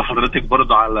عارف ابعت لحضرتك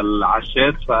برضو على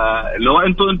العشات، فاللي هو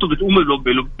انتوا بتقوموا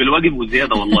بالواجب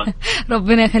وزياده والله.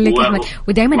 ربنا يخليك يا احمد.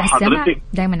 ودايما على السمع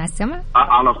دايما على السمع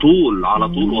على طول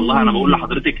والله. انا بقول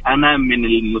لحضرتك انا من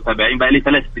المتابعين بقى لي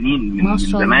 3 سنين من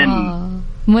زمان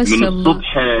ما شاء الله.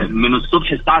 من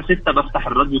الصبح الساعه 6 بفتح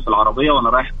الراديو في العربيه وانا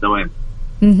رايح الدوام.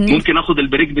 ممكن اخد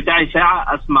البريك بتاعي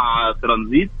ساعه اسمع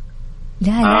ترانزيت.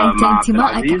 لا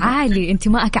انتمائك عالي،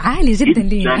 انتمائك عالي جدا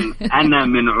لي. انا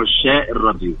من عشاق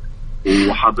الراديو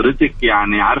وحضرتك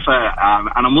يعني عارفه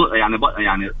انا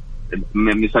يعني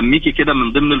مسميكي كده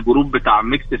من ضمن الجروب بتاع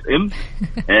ميكس اف ام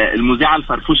المذيعه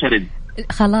الفرفوشه رزق.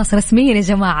 خلاص رسميا يا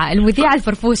جماعة المذيعة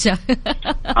الفرفوشة.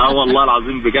 والله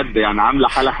العظيم بجد يعني عاملة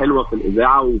حالة حلوة في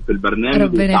الإذاعة وفي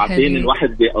البرنامج، وساعتين الواحد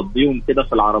بيقضيهم كده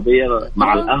في العربية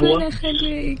مع القهوة. ربنا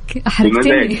يخليك،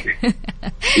 أحرجتني.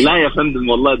 لا يا فندم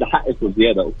والله ده حقك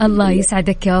وزيادة. الله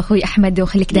يسعدك يا أخوي أحمد،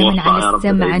 وخليك دائما على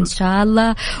السمع إن شاء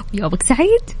الله، ويومك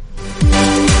سعيد.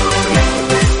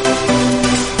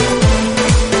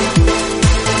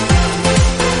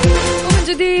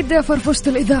 جديد فرفشة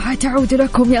الإذاعة تعود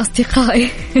لكم يا أصدقائي.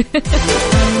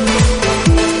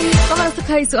 طبعا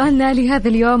أصدقائي سؤالنا لهذا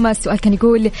اليوم، السؤال كان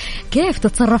يقول كيف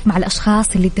تتصرف مع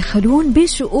الأشخاص اللي يتدخلون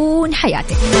بشؤون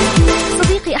حياتك؟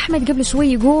 صديقي أحمد قبل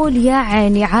شوي يقول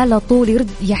يعني على طول يرد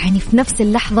يعني في نفس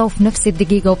اللحظة وفي نفس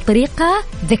الدقيقة وبطريقة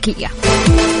ذكية.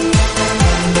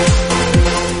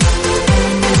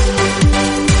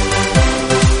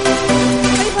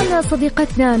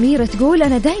 صديقتنا ميرا تقول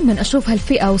أنا دايما أشوف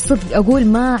هالفئة وصدق أقول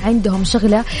ما عندهم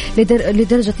شغلة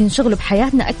لدرجة ينشغلوا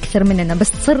بحياتنا أكثر مننا،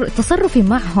 بس تصرفي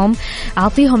معهم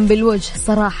أعطيهم بالوجه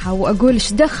صراحة وأقول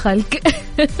إيش دخلك.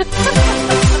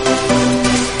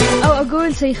 أو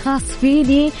أقول شيء خاص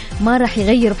فيني ما راح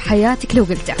يغير بحياتك لو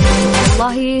قلته.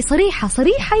 والله صريحة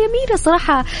يا ميرا،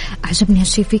 صراحة أعجبني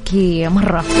هالشي فيكي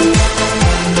مرة،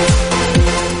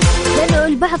 لأنه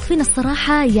البعض فينا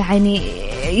الصراحة يعني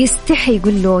يستحي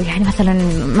يقول له يعني مثلا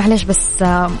معلش بس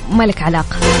ما لك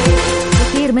علاقة.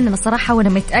 كثير مننا صراحة، وأنا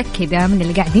متأكدة من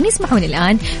اللي قاعدين يسمعون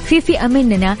الآن في فئة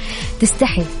مننا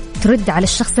تستحي ترد على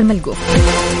الشخص الملقوف،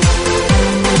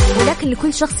 ولكن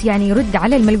لكل شخص يعني يرد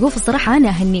على الملقوف الصراحة أنا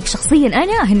أهنيك، شخصيا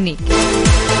أنا أهنيك.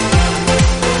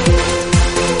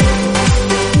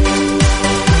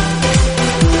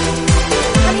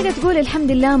 تقول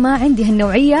الحمد لله ما عندي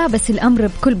هالنوعية، بس الأمر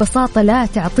بكل بساطة لا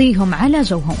تعطيهم على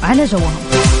جوهم.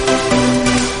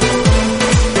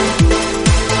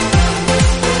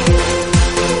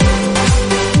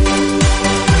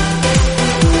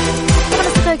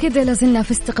 كده لازلنا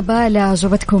في استقبال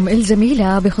أجوبتكم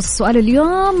الجميلة بخصوص السؤال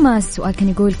اليوم. السؤال كان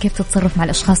يقول كيف تتصرف مع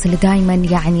الأشخاص اللي دايما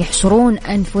يعني يحشرون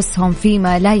أنفسهم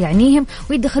فيما لا يعنيهم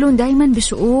ويدخلون دايما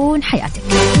بشؤون حياتك؟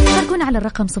 شاركونا على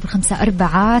الرقم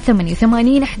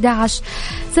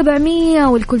 0548811700،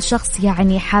 والكل شخص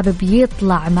يعني حابب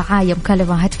يطلع معايا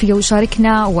مكالمة هاتفية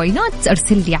ويشاركنا واينوت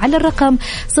أرسل لي على الرقم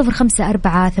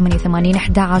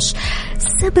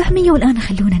 0548811700. والآن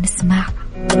خلونا نسمع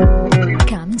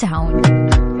كام داون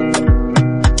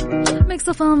ميكس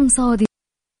اف ام سعودي.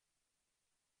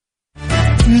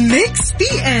 ميكس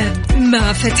بي ام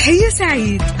مع فتحية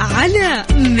سعيد على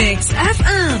ميكس اف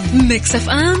ام. ميكس اف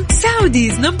ام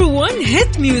سعوديز نمبر 1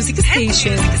 هيت ميوزك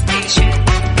ستيشن.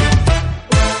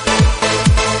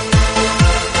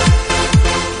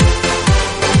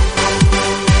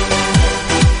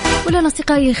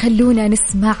 أصدقائي خلونا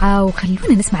نسمع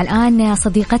الآن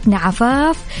صديقتنا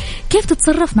عفاف كيف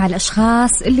تتصرف مع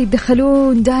الأشخاص اللي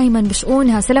يدخلون دائما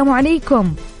بشؤونها. السلام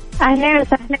عليكم. أهلا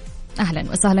وسهلا.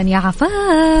 أهلا وسهلا يا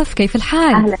عفاف، كيف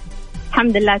الحال؟ أهلا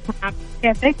الحمد لله تمام،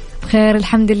 كيفك؟ بخير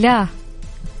الحمد لله.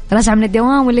 راجعة من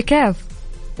الدوام ولا كيف؟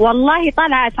 والله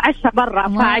طالعة أتعشى برا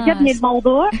فعجبني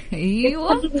الموضوع.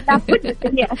 أيوة لابد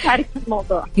إني أشارك في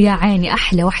الموضوع. يا عيني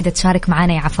أحلى واحدة تشارك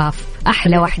معنا يا عفاف،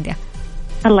 أحلى واحدة.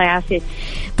 الله يعافيك.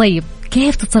 طيب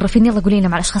كيف تتصرفين؟ يلا قولينا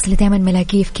مع الأشخاص اللي دائما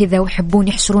ملاكيف كذا ويحبون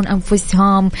يحشرون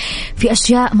أنفسهم في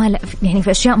أشياء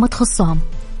في أشياء ما تخصهم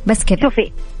بس كذا.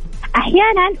 شوفي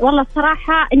أحيانا والله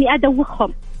الصراحة إني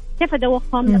أدوخهم. كيف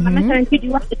أدوخهم؟ لما مثلا تيجي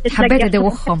واحدة حبيت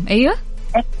أدوخهم. أيوة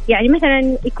يعني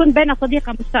مثلا يكون بيننا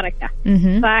صديقة مشتركة،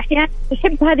 فأحيانا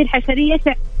تحب هذه الحشرية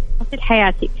تفاصيل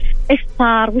حياتي، إيش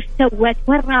صار وإيش سوت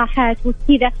وين راحت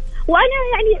وكذا، وأنا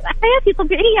يعني حياتي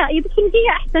طبيعية يمكن هي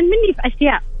أحسن مني في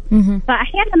أشياء.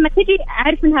 فأحيانا لما تجي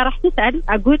أعرف إنها راح تسأل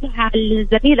أقولها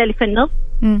الزميلة اللي في النص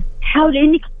حاولي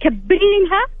إنك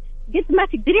تكبرينها قد ما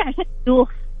تقدري عشان تدوخ،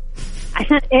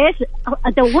 عشان إيش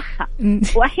أدوخها.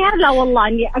 وأحيانا لا والله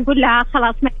إني أقول لها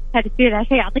خلاص ما تحتاج تقولي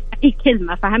شيء أعطيك أي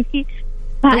كلمة، فهمتي؟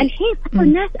 فالحين صاروا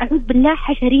الناس أعوذ بالله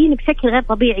حشرين بشكل غير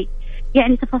طبيعي،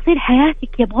 يعني تفاصيل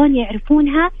حياتك يبغون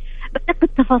يعرفونها بدقة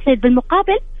التفاصيل،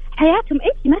 بالمقابل حياتهم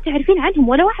أنت ما تعرفين عنهم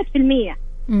ولا 1%.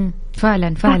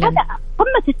 فعلا هذا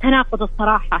قمة التناقض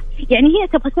الصراحة. يعني هي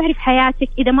تبغى تعرف حياتك،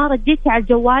 إذا ما رديتي على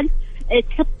الجوال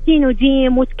تحطين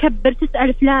وجيم وتكبر،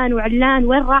 تسأل فلان وعلان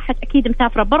وين راحت، أكيد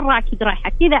مسافرة برا، أكيد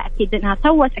رايحة كذا، أكيد إنها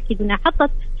سوت، أكيد إنها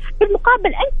حطت. بالمقابل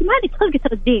أنت ما لك خلق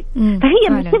تردين، فهي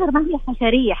من كثر ما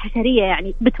هي حشرية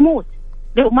يعني بتموت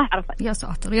لو ما عرفت. يا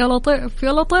ساتر يا لطيف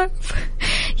يا لطيف.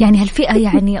 يعني هالفئة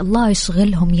يعني الله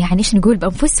يشغلهم، يعني إيش نقول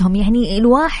بأنفسهم، يعني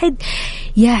الواحد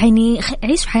يعني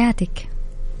عيش في حياتك،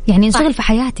 يعني انشغل في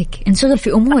حياتك، انشغل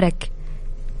في أمورك.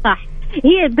 صح.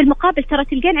 هي بالمقابل ترى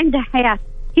تلقين عندها حياة،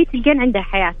 هي تلقين عندها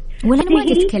حياة، ولا ما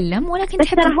تتكلم ولكن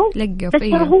تحب تلقف. بس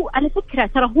ترى هو على فكرة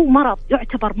ترى هو مرض،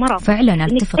 يعتبر مرض فعلا.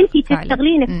 أتفق. أنت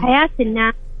تشتغلين في حياة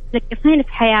الناس، تلقفين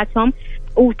في حياتهم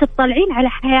وتطلعين على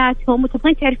حياتهم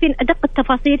وتبغين تعرفين أدق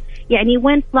التفاصيل، يعني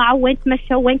وين طلعوا، وين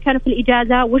تمشوا، وين كانوا في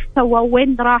الإجازة، وش سووا،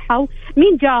 وين راحوا،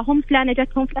 مين جاهم، فلانة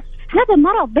جاتهم هذا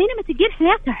مرض. بينما تلقين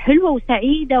حياتها حلوة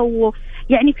وسعيدة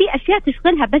ويعني في أشياء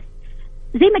تشغلها، بس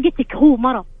زي ما قلت لك هو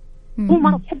مرض. هو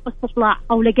مرض حب استطلاع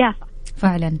أو لقافة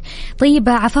فعلا. طيب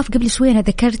عفاف، قبل شوي أنا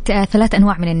ذكرت 3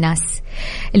 أنواع من الناس،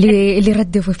 اللي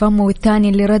ردوا في فمه، والثاني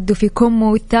اللي ردوا في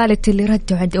كمه، والثالث اللي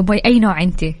ردوا عند أبوي. أي نوع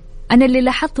أنت؟ أنا اللي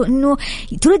لاحظته إنه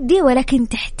تردي ولكن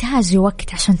تحتاجي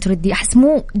وقت عشان تردي، أحس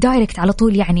مو دايركت على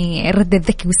طول، يعني الرد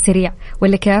الذكي والسريع،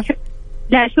 ولا كيف؟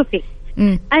 لا شوفي،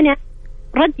 أنا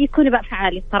ردي يكون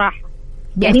بأفعالي صراحة،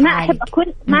 يعني ما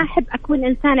أحب أكون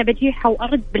إنسانة بجيحة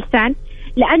وأرد بلسان،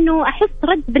 لأنه أحس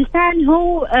رد بلسان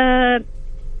هو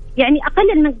يعني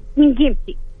أقلل من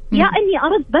قيمتي. يا أني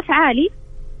أرد بأفعالي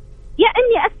يا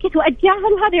أني أسكت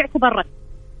وأتجاهل، وهذا يعتبر رد.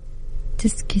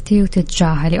 تسكتي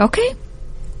وتتجاهلي، أوكي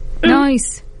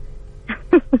نايس.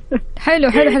 حلو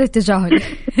التجاهل.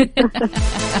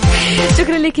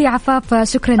 شكرا لك يا عفاف،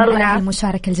 شكرا على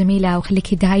المشاركة الجميلة،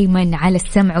 وخليكي دائما على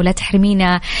السمع ولا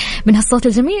تحرمينا من هالصوت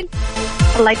الجميل.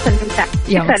 الله يسلمك،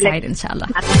 يومك سعيد إن شاء الله.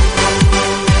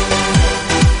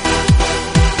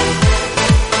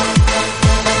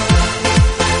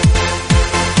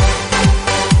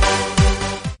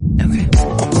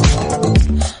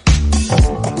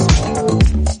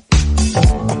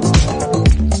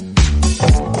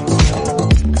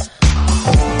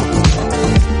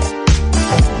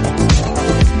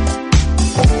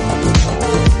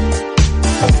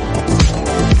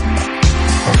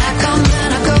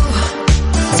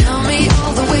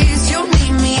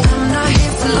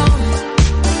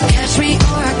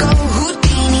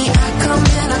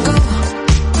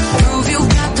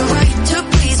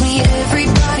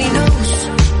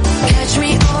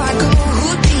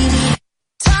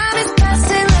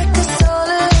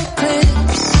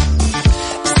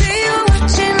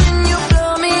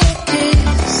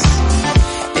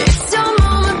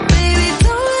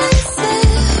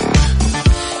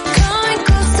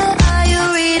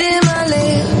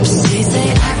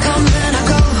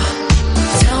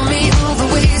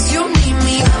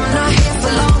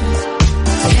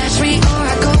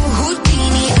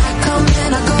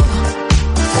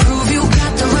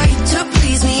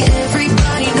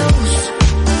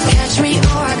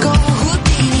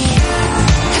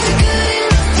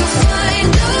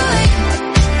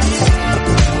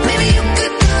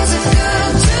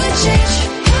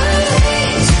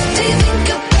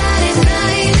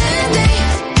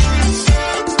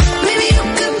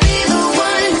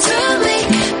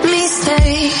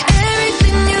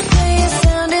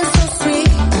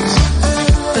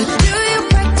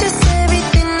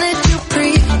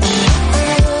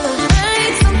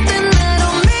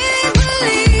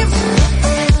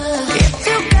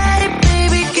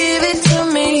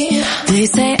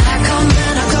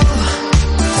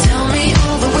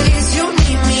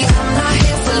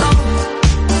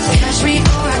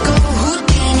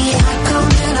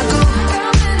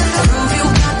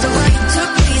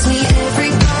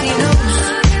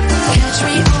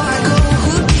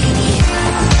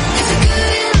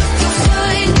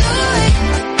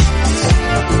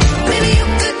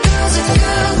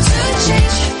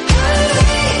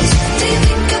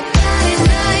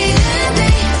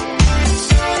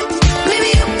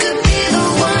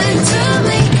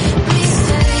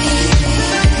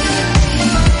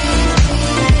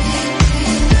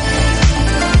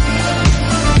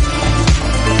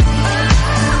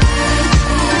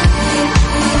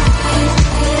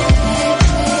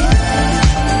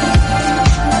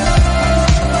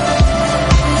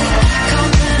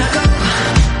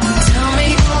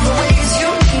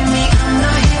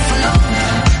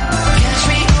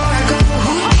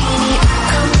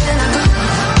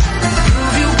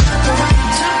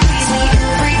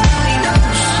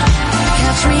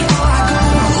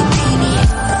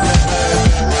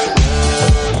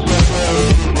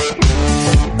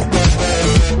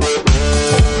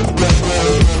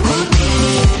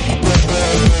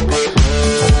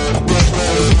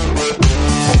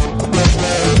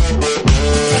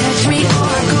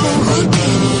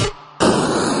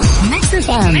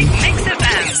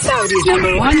 Saudi's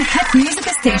 #1 hit music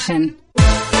station.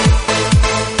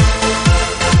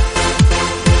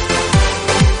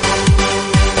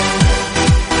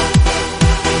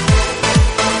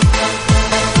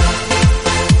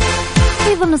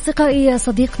 لحظة من أصدقائي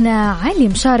صديقنا علي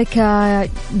مشارك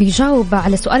بيجاوب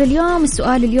على سؤال اليوم.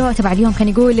 السؤال اليوم تبع اليوم كان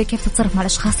يقول كيف تتصرف مع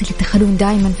الأشخاص اللي يتدخلون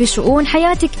دائما في شؤون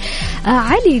حياتك.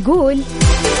 علي يقول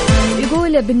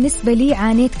بالنسبة لي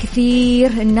عانيت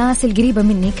كثير. الناس القريبة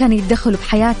مني كانوا يتدخلوا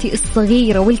بحياتي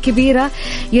الصغيرة والكبيرة،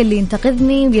 يلي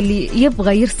ينتقدني ويلي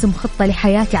يبغى يرسم خطة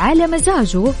لحياتي على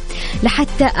مزاجه،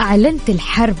 لحتى أعلنت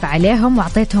الحرب عليهم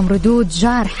وأعطيتهم ردود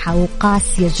جارحة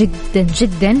وقاسية جدا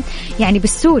جدا. يعني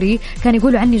بالسوري كان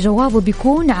يقولوا عني جوابه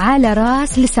بيكون على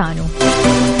راس لسانه،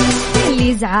 اللي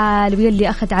يزعل واللي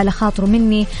أخذ على خاطره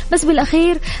مني. بس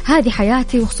بالأخير هذه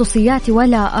حياتي وخصوصياتي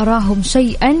ولا أراهم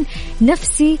شيئا،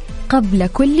 نفسي قبل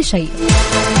كل شيء.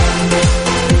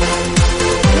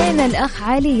 هنا الأخ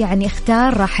علي يعني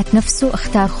اختار راحة نفسه،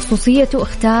 اختار خصوصيته،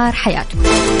 اختار حياته.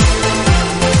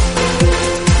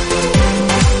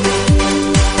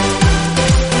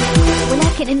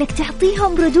 ولكن انك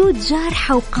تعطيهم ردود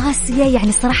جارحة وقاسية،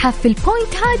 يعني صراحة في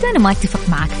البوينت هذا أنا ما اتفق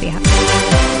معك فيها.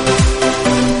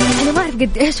 أنا ما أعرف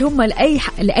قد إيش هم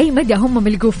لأي مدى هم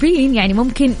ملقوفين، يعني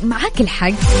ممكن معك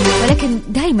الحق، ولكن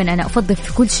دائما أنا أفضل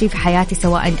في كل شيء في حياتي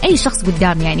سواء أي شخص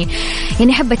قدام يعني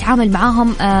أحب أتعامل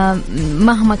معاهم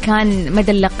مهما كان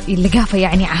مدى اللقافة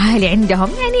يعني عالي عندهم.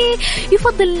 يعني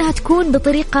يفضل أنها تكون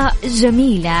بطريقة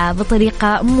جميلة،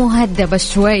 بطريقة مهذبة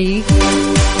شوي،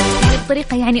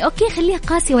 بطريقة يعني أوكي خليها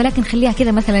قاسية ولكن خليها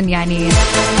كذا مثلا يعني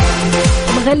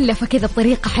مغلفة كذا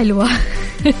بطريقة حلوة.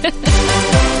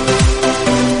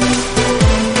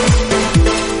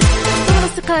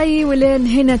 ولين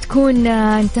هنا تكون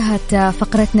انتهت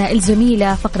فقرتنا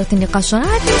الجميلة، فقرة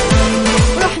النقاشات.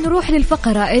 راح نروح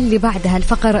للفقرة اللي بعدها،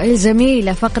 الفقرة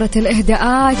الجميلة، فقرة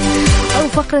الإهداءات أو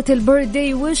فقرة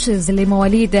البيرثدي ويشز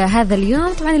لمواليد هذا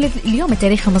اليوم. طبعا اليوم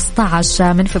التاريخ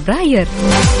 15 من فبراير.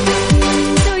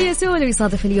 لو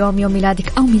يصادف اليوم يوم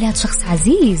ميلادك أو ميلاد شخص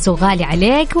عزيز وغالي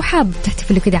عليك وحاب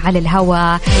تحتفل كده على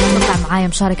الهواء، تطلع معايا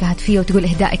مشاركة هاتفية وتقول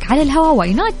إهدائك على الهواء،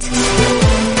 واي نوت.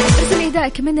 ارسل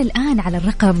إهدائك من الآن على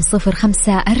الرقم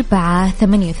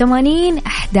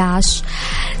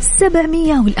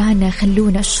 0548811700. والآن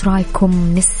خلونا إيش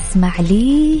رايكم نسمع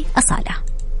لي أصالة.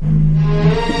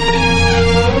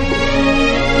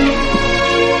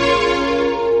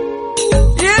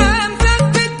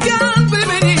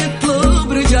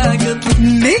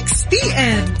 ميكس بي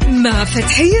ام مع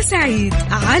فتحية سعيد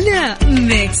على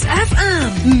ميكس اف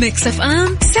ام. ميكس اف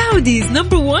ام سعوديز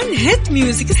نمبر 1 هيت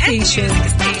ميوزك ستيشن.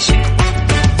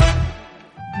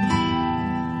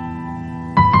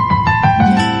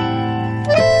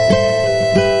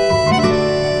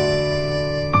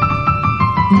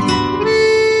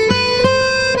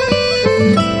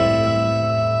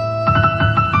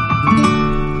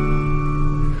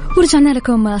 ورجعنا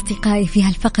لكم أصدقائي في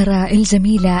هالفقرة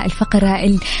الجميلة، الفقرة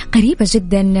القريبة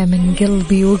جدا من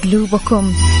قلبي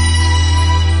وقلوبكم.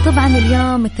 طبعا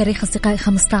اليوم التاريخ أصدقائي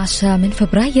 15 من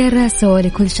فبراير،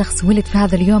 لكل شخص ولد في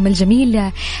هذا اليوم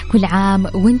الجميل كل عام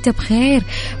وانت بخير.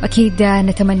 وأكيد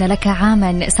نتمنى لك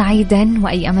عاما سعيدا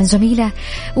وأياما جميلة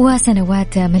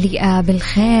وسنوات مليئة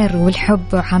بالخير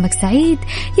والحب، وعامك سعيد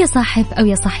يا صاحب أو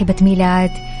يا صاحبة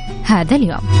ميلاد هذا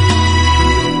اليوم.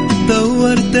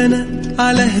 دورت أنا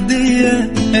على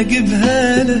هدية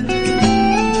أجيبها لك،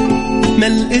 ما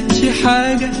لقيتش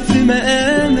حاجة في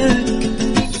مقامك،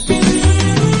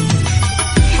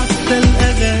 حتى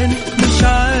الأغاني مش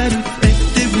عارف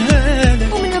أكتبها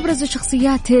لك. ومن أبرز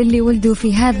الشخصيات اللي ولدوا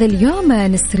في هذا اليوم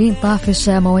نسرين طافش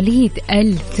مواليد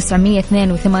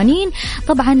 1982.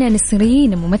 طبعا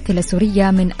نسرين ممثلة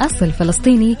سورية من أصل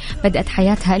فلسطيني، بدأت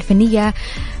حياتها الفنية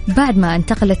بعد ما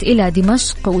انتقلت إلى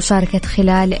دمشق، وشاركت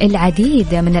خلال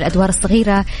العديد من الأدوار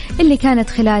الصغيرة اللي كانت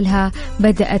خلالها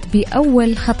بدأت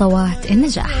بأول خطوات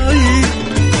النجاح.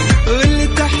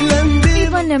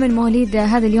 أيضا من مواليد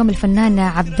هذا اليوم الفنان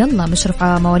عبد الله مشرف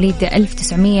مواليد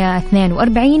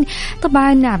 1942.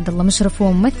 طبعا عبد الله مشرف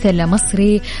هو ممثل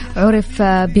مصري عرف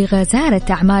بغزارة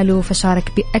أعماله،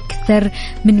 فشارك بأكثر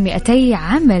من 200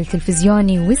 عمل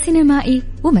تلفزيوني وسينمائي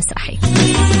ومسرحي.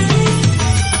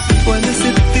 وانا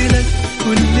سبت لك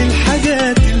كل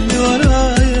الحاجات اللي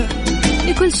ورايا.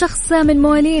 لكل شخص من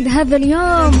مواليد هذا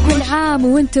اليوم كل عام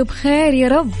وانت بخير يا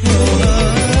رب،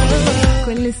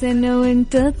 كل سنة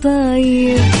وانت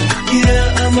طيب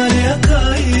يا قمر يا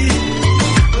طيب.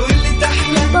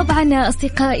 طبعا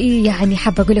أصدقائي يعني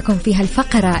حابة أقول لكم في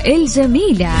هالفقرة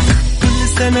الجميلة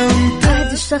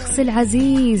هذا الشخص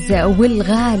العزيز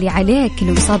والغالي عليك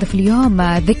لو يصادف اليوم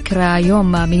ذكرى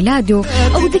يوم ميلاده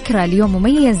أو ذكرى اليوم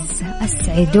مميز،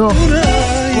 أسعده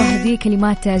وهذه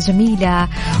كلمات جميلة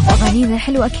وأغانينا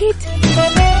حلوة أكيد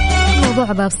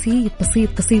الموضوع بسيط بسيط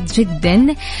بسيط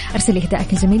جدا. أرسل لي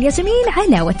هداءك الجميل يا جميل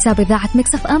على واتساب إذاعة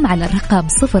ميكس اف ام على الرقم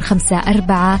 0548811700.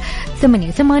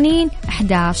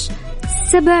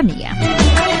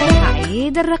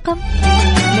 عيد الرقم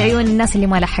لعيون الناس اللي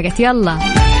ما لحقت، يلا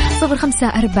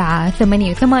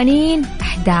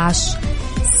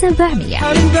 0548811700.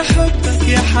 عند حبك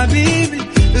يا حبيبي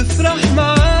افرح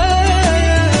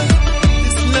معايا،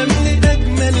 تسلم لي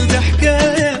أجمل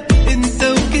ضحكاية انت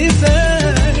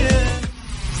وكفاية.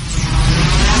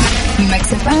 Mix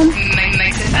FM,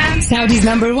 Saudi's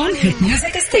 #1 hit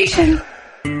music station.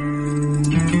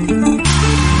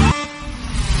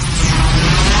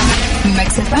 Mix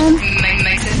FM,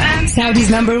 Saudi's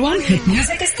 #1 hit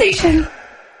music station.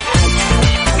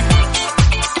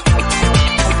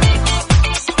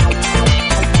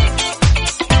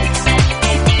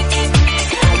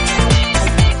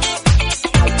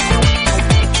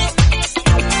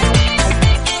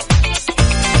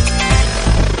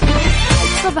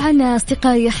 طبعا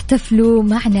أصدقائي يحتفلوا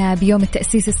معنا بيوم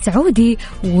التأسيس السعودي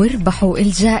وربحوا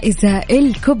الجائزة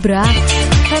الكبرى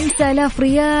 5000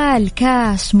 ريال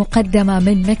كاش مقدمة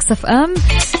من ميكس اف ام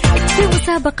في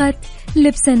مسابقة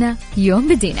لبسنا يوم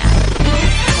بدينا.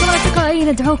 طبعا أصدقائي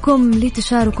ندعوكم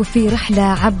لتشاركوا في رحلة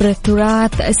عبر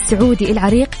التراث السعودي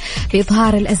العريق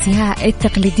بإظهار الأزياء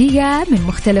التقليدية من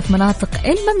مختلف مناطق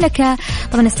المملكة.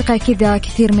 طبعا أصدقائي كذا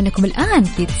كثير منكم الآن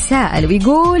يتساءل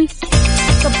ويقول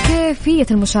طب كيفية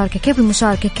المشاركة؟ كيف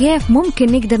المشاركة؟ كيف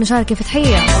ممكن نقدر نشارك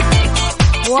فتحية؟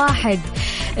 1.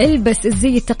 البس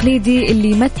الزي التقليدي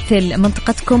اللي يمثل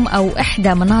منطقتكم أو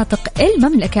إحدى مناطق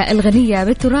المملكة الغنية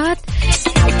بالتراث.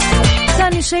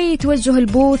 ثاني شيء توجه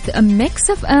البوث ميكس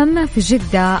اف ام في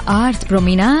جدة آرت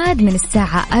بروميناد من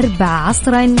الساعة 4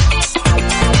 عصرا.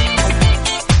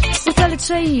 وثالث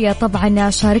شيء طبعا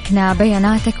شاركنا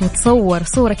بياناتك وتصور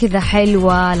صورة كذا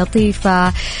حلوة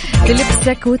لطيفة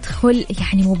بلبسك وتدخل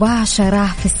يعني مباشرة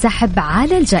في السحب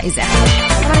على الجائزة.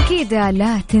 أكيد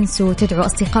لا تنسوا تدعوا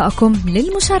أصدقائكم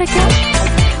للمشاركة.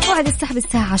 موعد السحب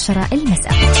الساعة 10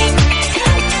 المساء.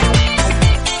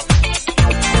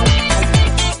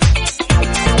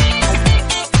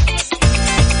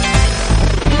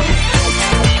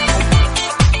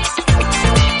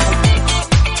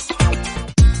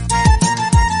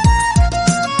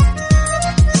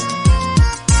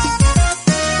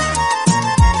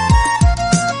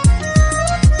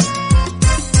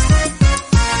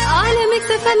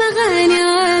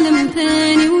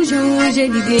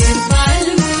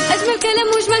 أجمل كلام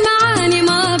وأجمل معاني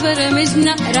ما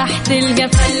برمجنا راح تلقى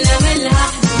فلة ملها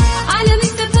على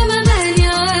مكتب مغاني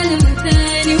عالم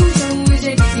ثاني وجو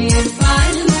جديد يرفع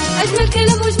الموج. أجمل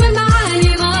كلام وأجمل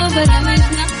معاني ما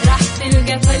برمجنا راح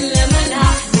تلقى فلة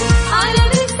ملها على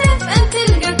مكتب أن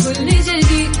تلقى كل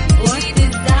جديد. وقت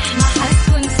الزحمة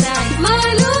حتكون سعيد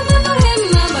معلومة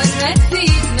مهمة مرت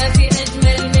فيك ما في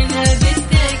أجمل منها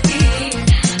بالتأكيد.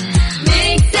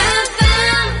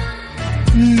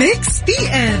 ميكس بي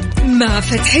ام مع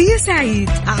فتحية سعيد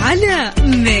على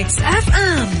ميكس اف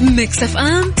ام. ميكس اف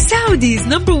ام سعوديز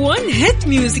 #1 هيت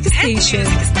ميوزك ستيشن.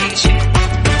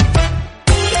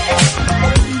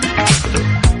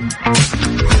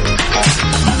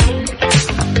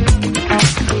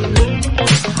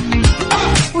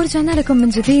 ورجعنا لكم من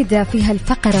جديد في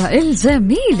هالفقرة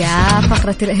الجميلة،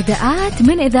 فقرة الإهداءات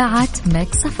من إذاعة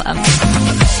ميكس اف ام.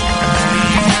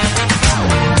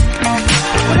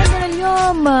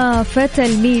 اليوم فتى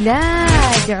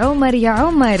الميلاد عمر يا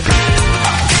عمر.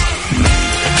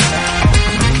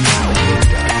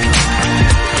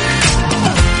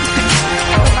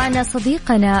 طبعا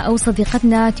صديقنا أو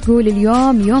صديقتنا تقول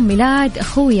اليوم يوم ميلاد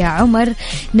أخويا عمر،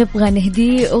 نبغى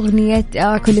نهديه أغنية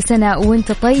كل سنة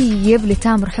وانت طيب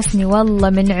لتامر حسني. والله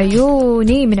من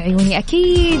عيوني من عيوني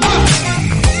أكيد.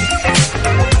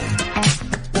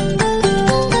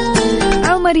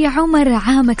 عمر يا عمر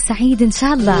عامك سعيد إن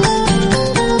شاء الله،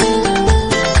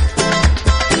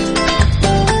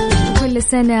 كل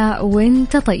سنة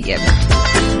وانت طيب.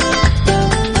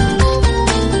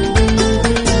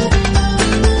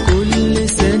 كل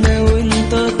سنة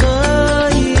وانت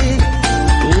طيب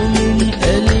ومن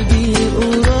قلبي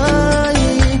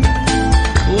قريب،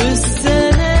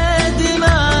 والسنة دي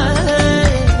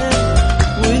معايا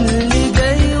واللي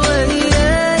جاي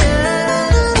ويايا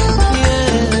يا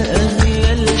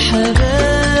أغلى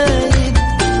الحبايب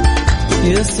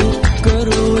يا سكر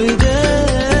ودايب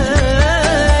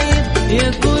يا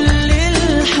كل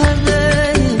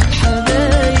الحبايب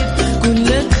حبايب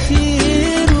كلك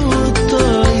خير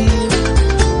والطيب.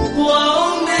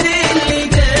 وعمري اللي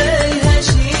جاي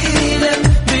هشيلك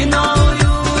بين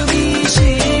عيوني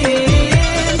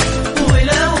شيل،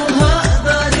 ولو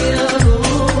هقدر يا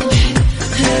روحي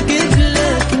هجيب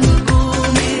لك نجوم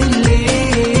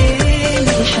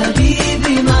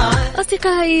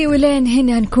ولين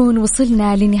هنا نكون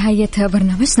وصلنا لنهاية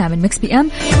برنامجنا من مكس بي ام.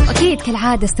 أكيد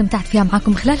كالعادة استمتعت فيها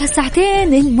معكم خلال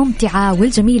هالساعتين الممتعة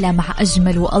والجميلة مع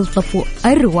أجمل وألطف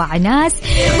وأروع ناس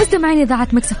مستمعين إذاعة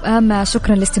مكس اف ام.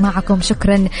 شكرا لاستماعكم،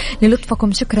 شكرا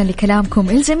للطفكم، شكرا لكلامكم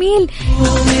الجميل،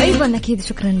 أيضا أكيد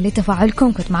شكرا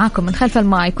لتفاعلكم. كنت معاكم من خلف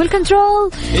المايك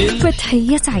والكنترول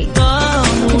فتحية سعيد.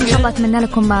 إن شاء الله أتمنى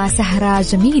لكم سهرة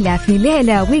جميلة في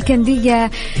ليلة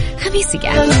ويكندية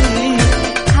خميسية.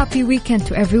 Happy weekend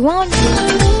to everyone.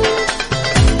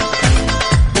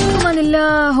 أمان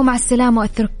الله ومع السلامة،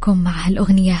 وأترككم مع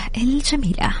الأغنية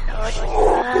الجميلة.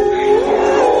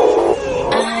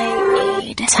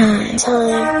 Time,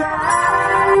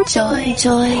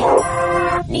 joy,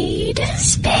 need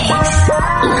space,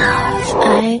 love,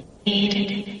 I need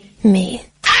me.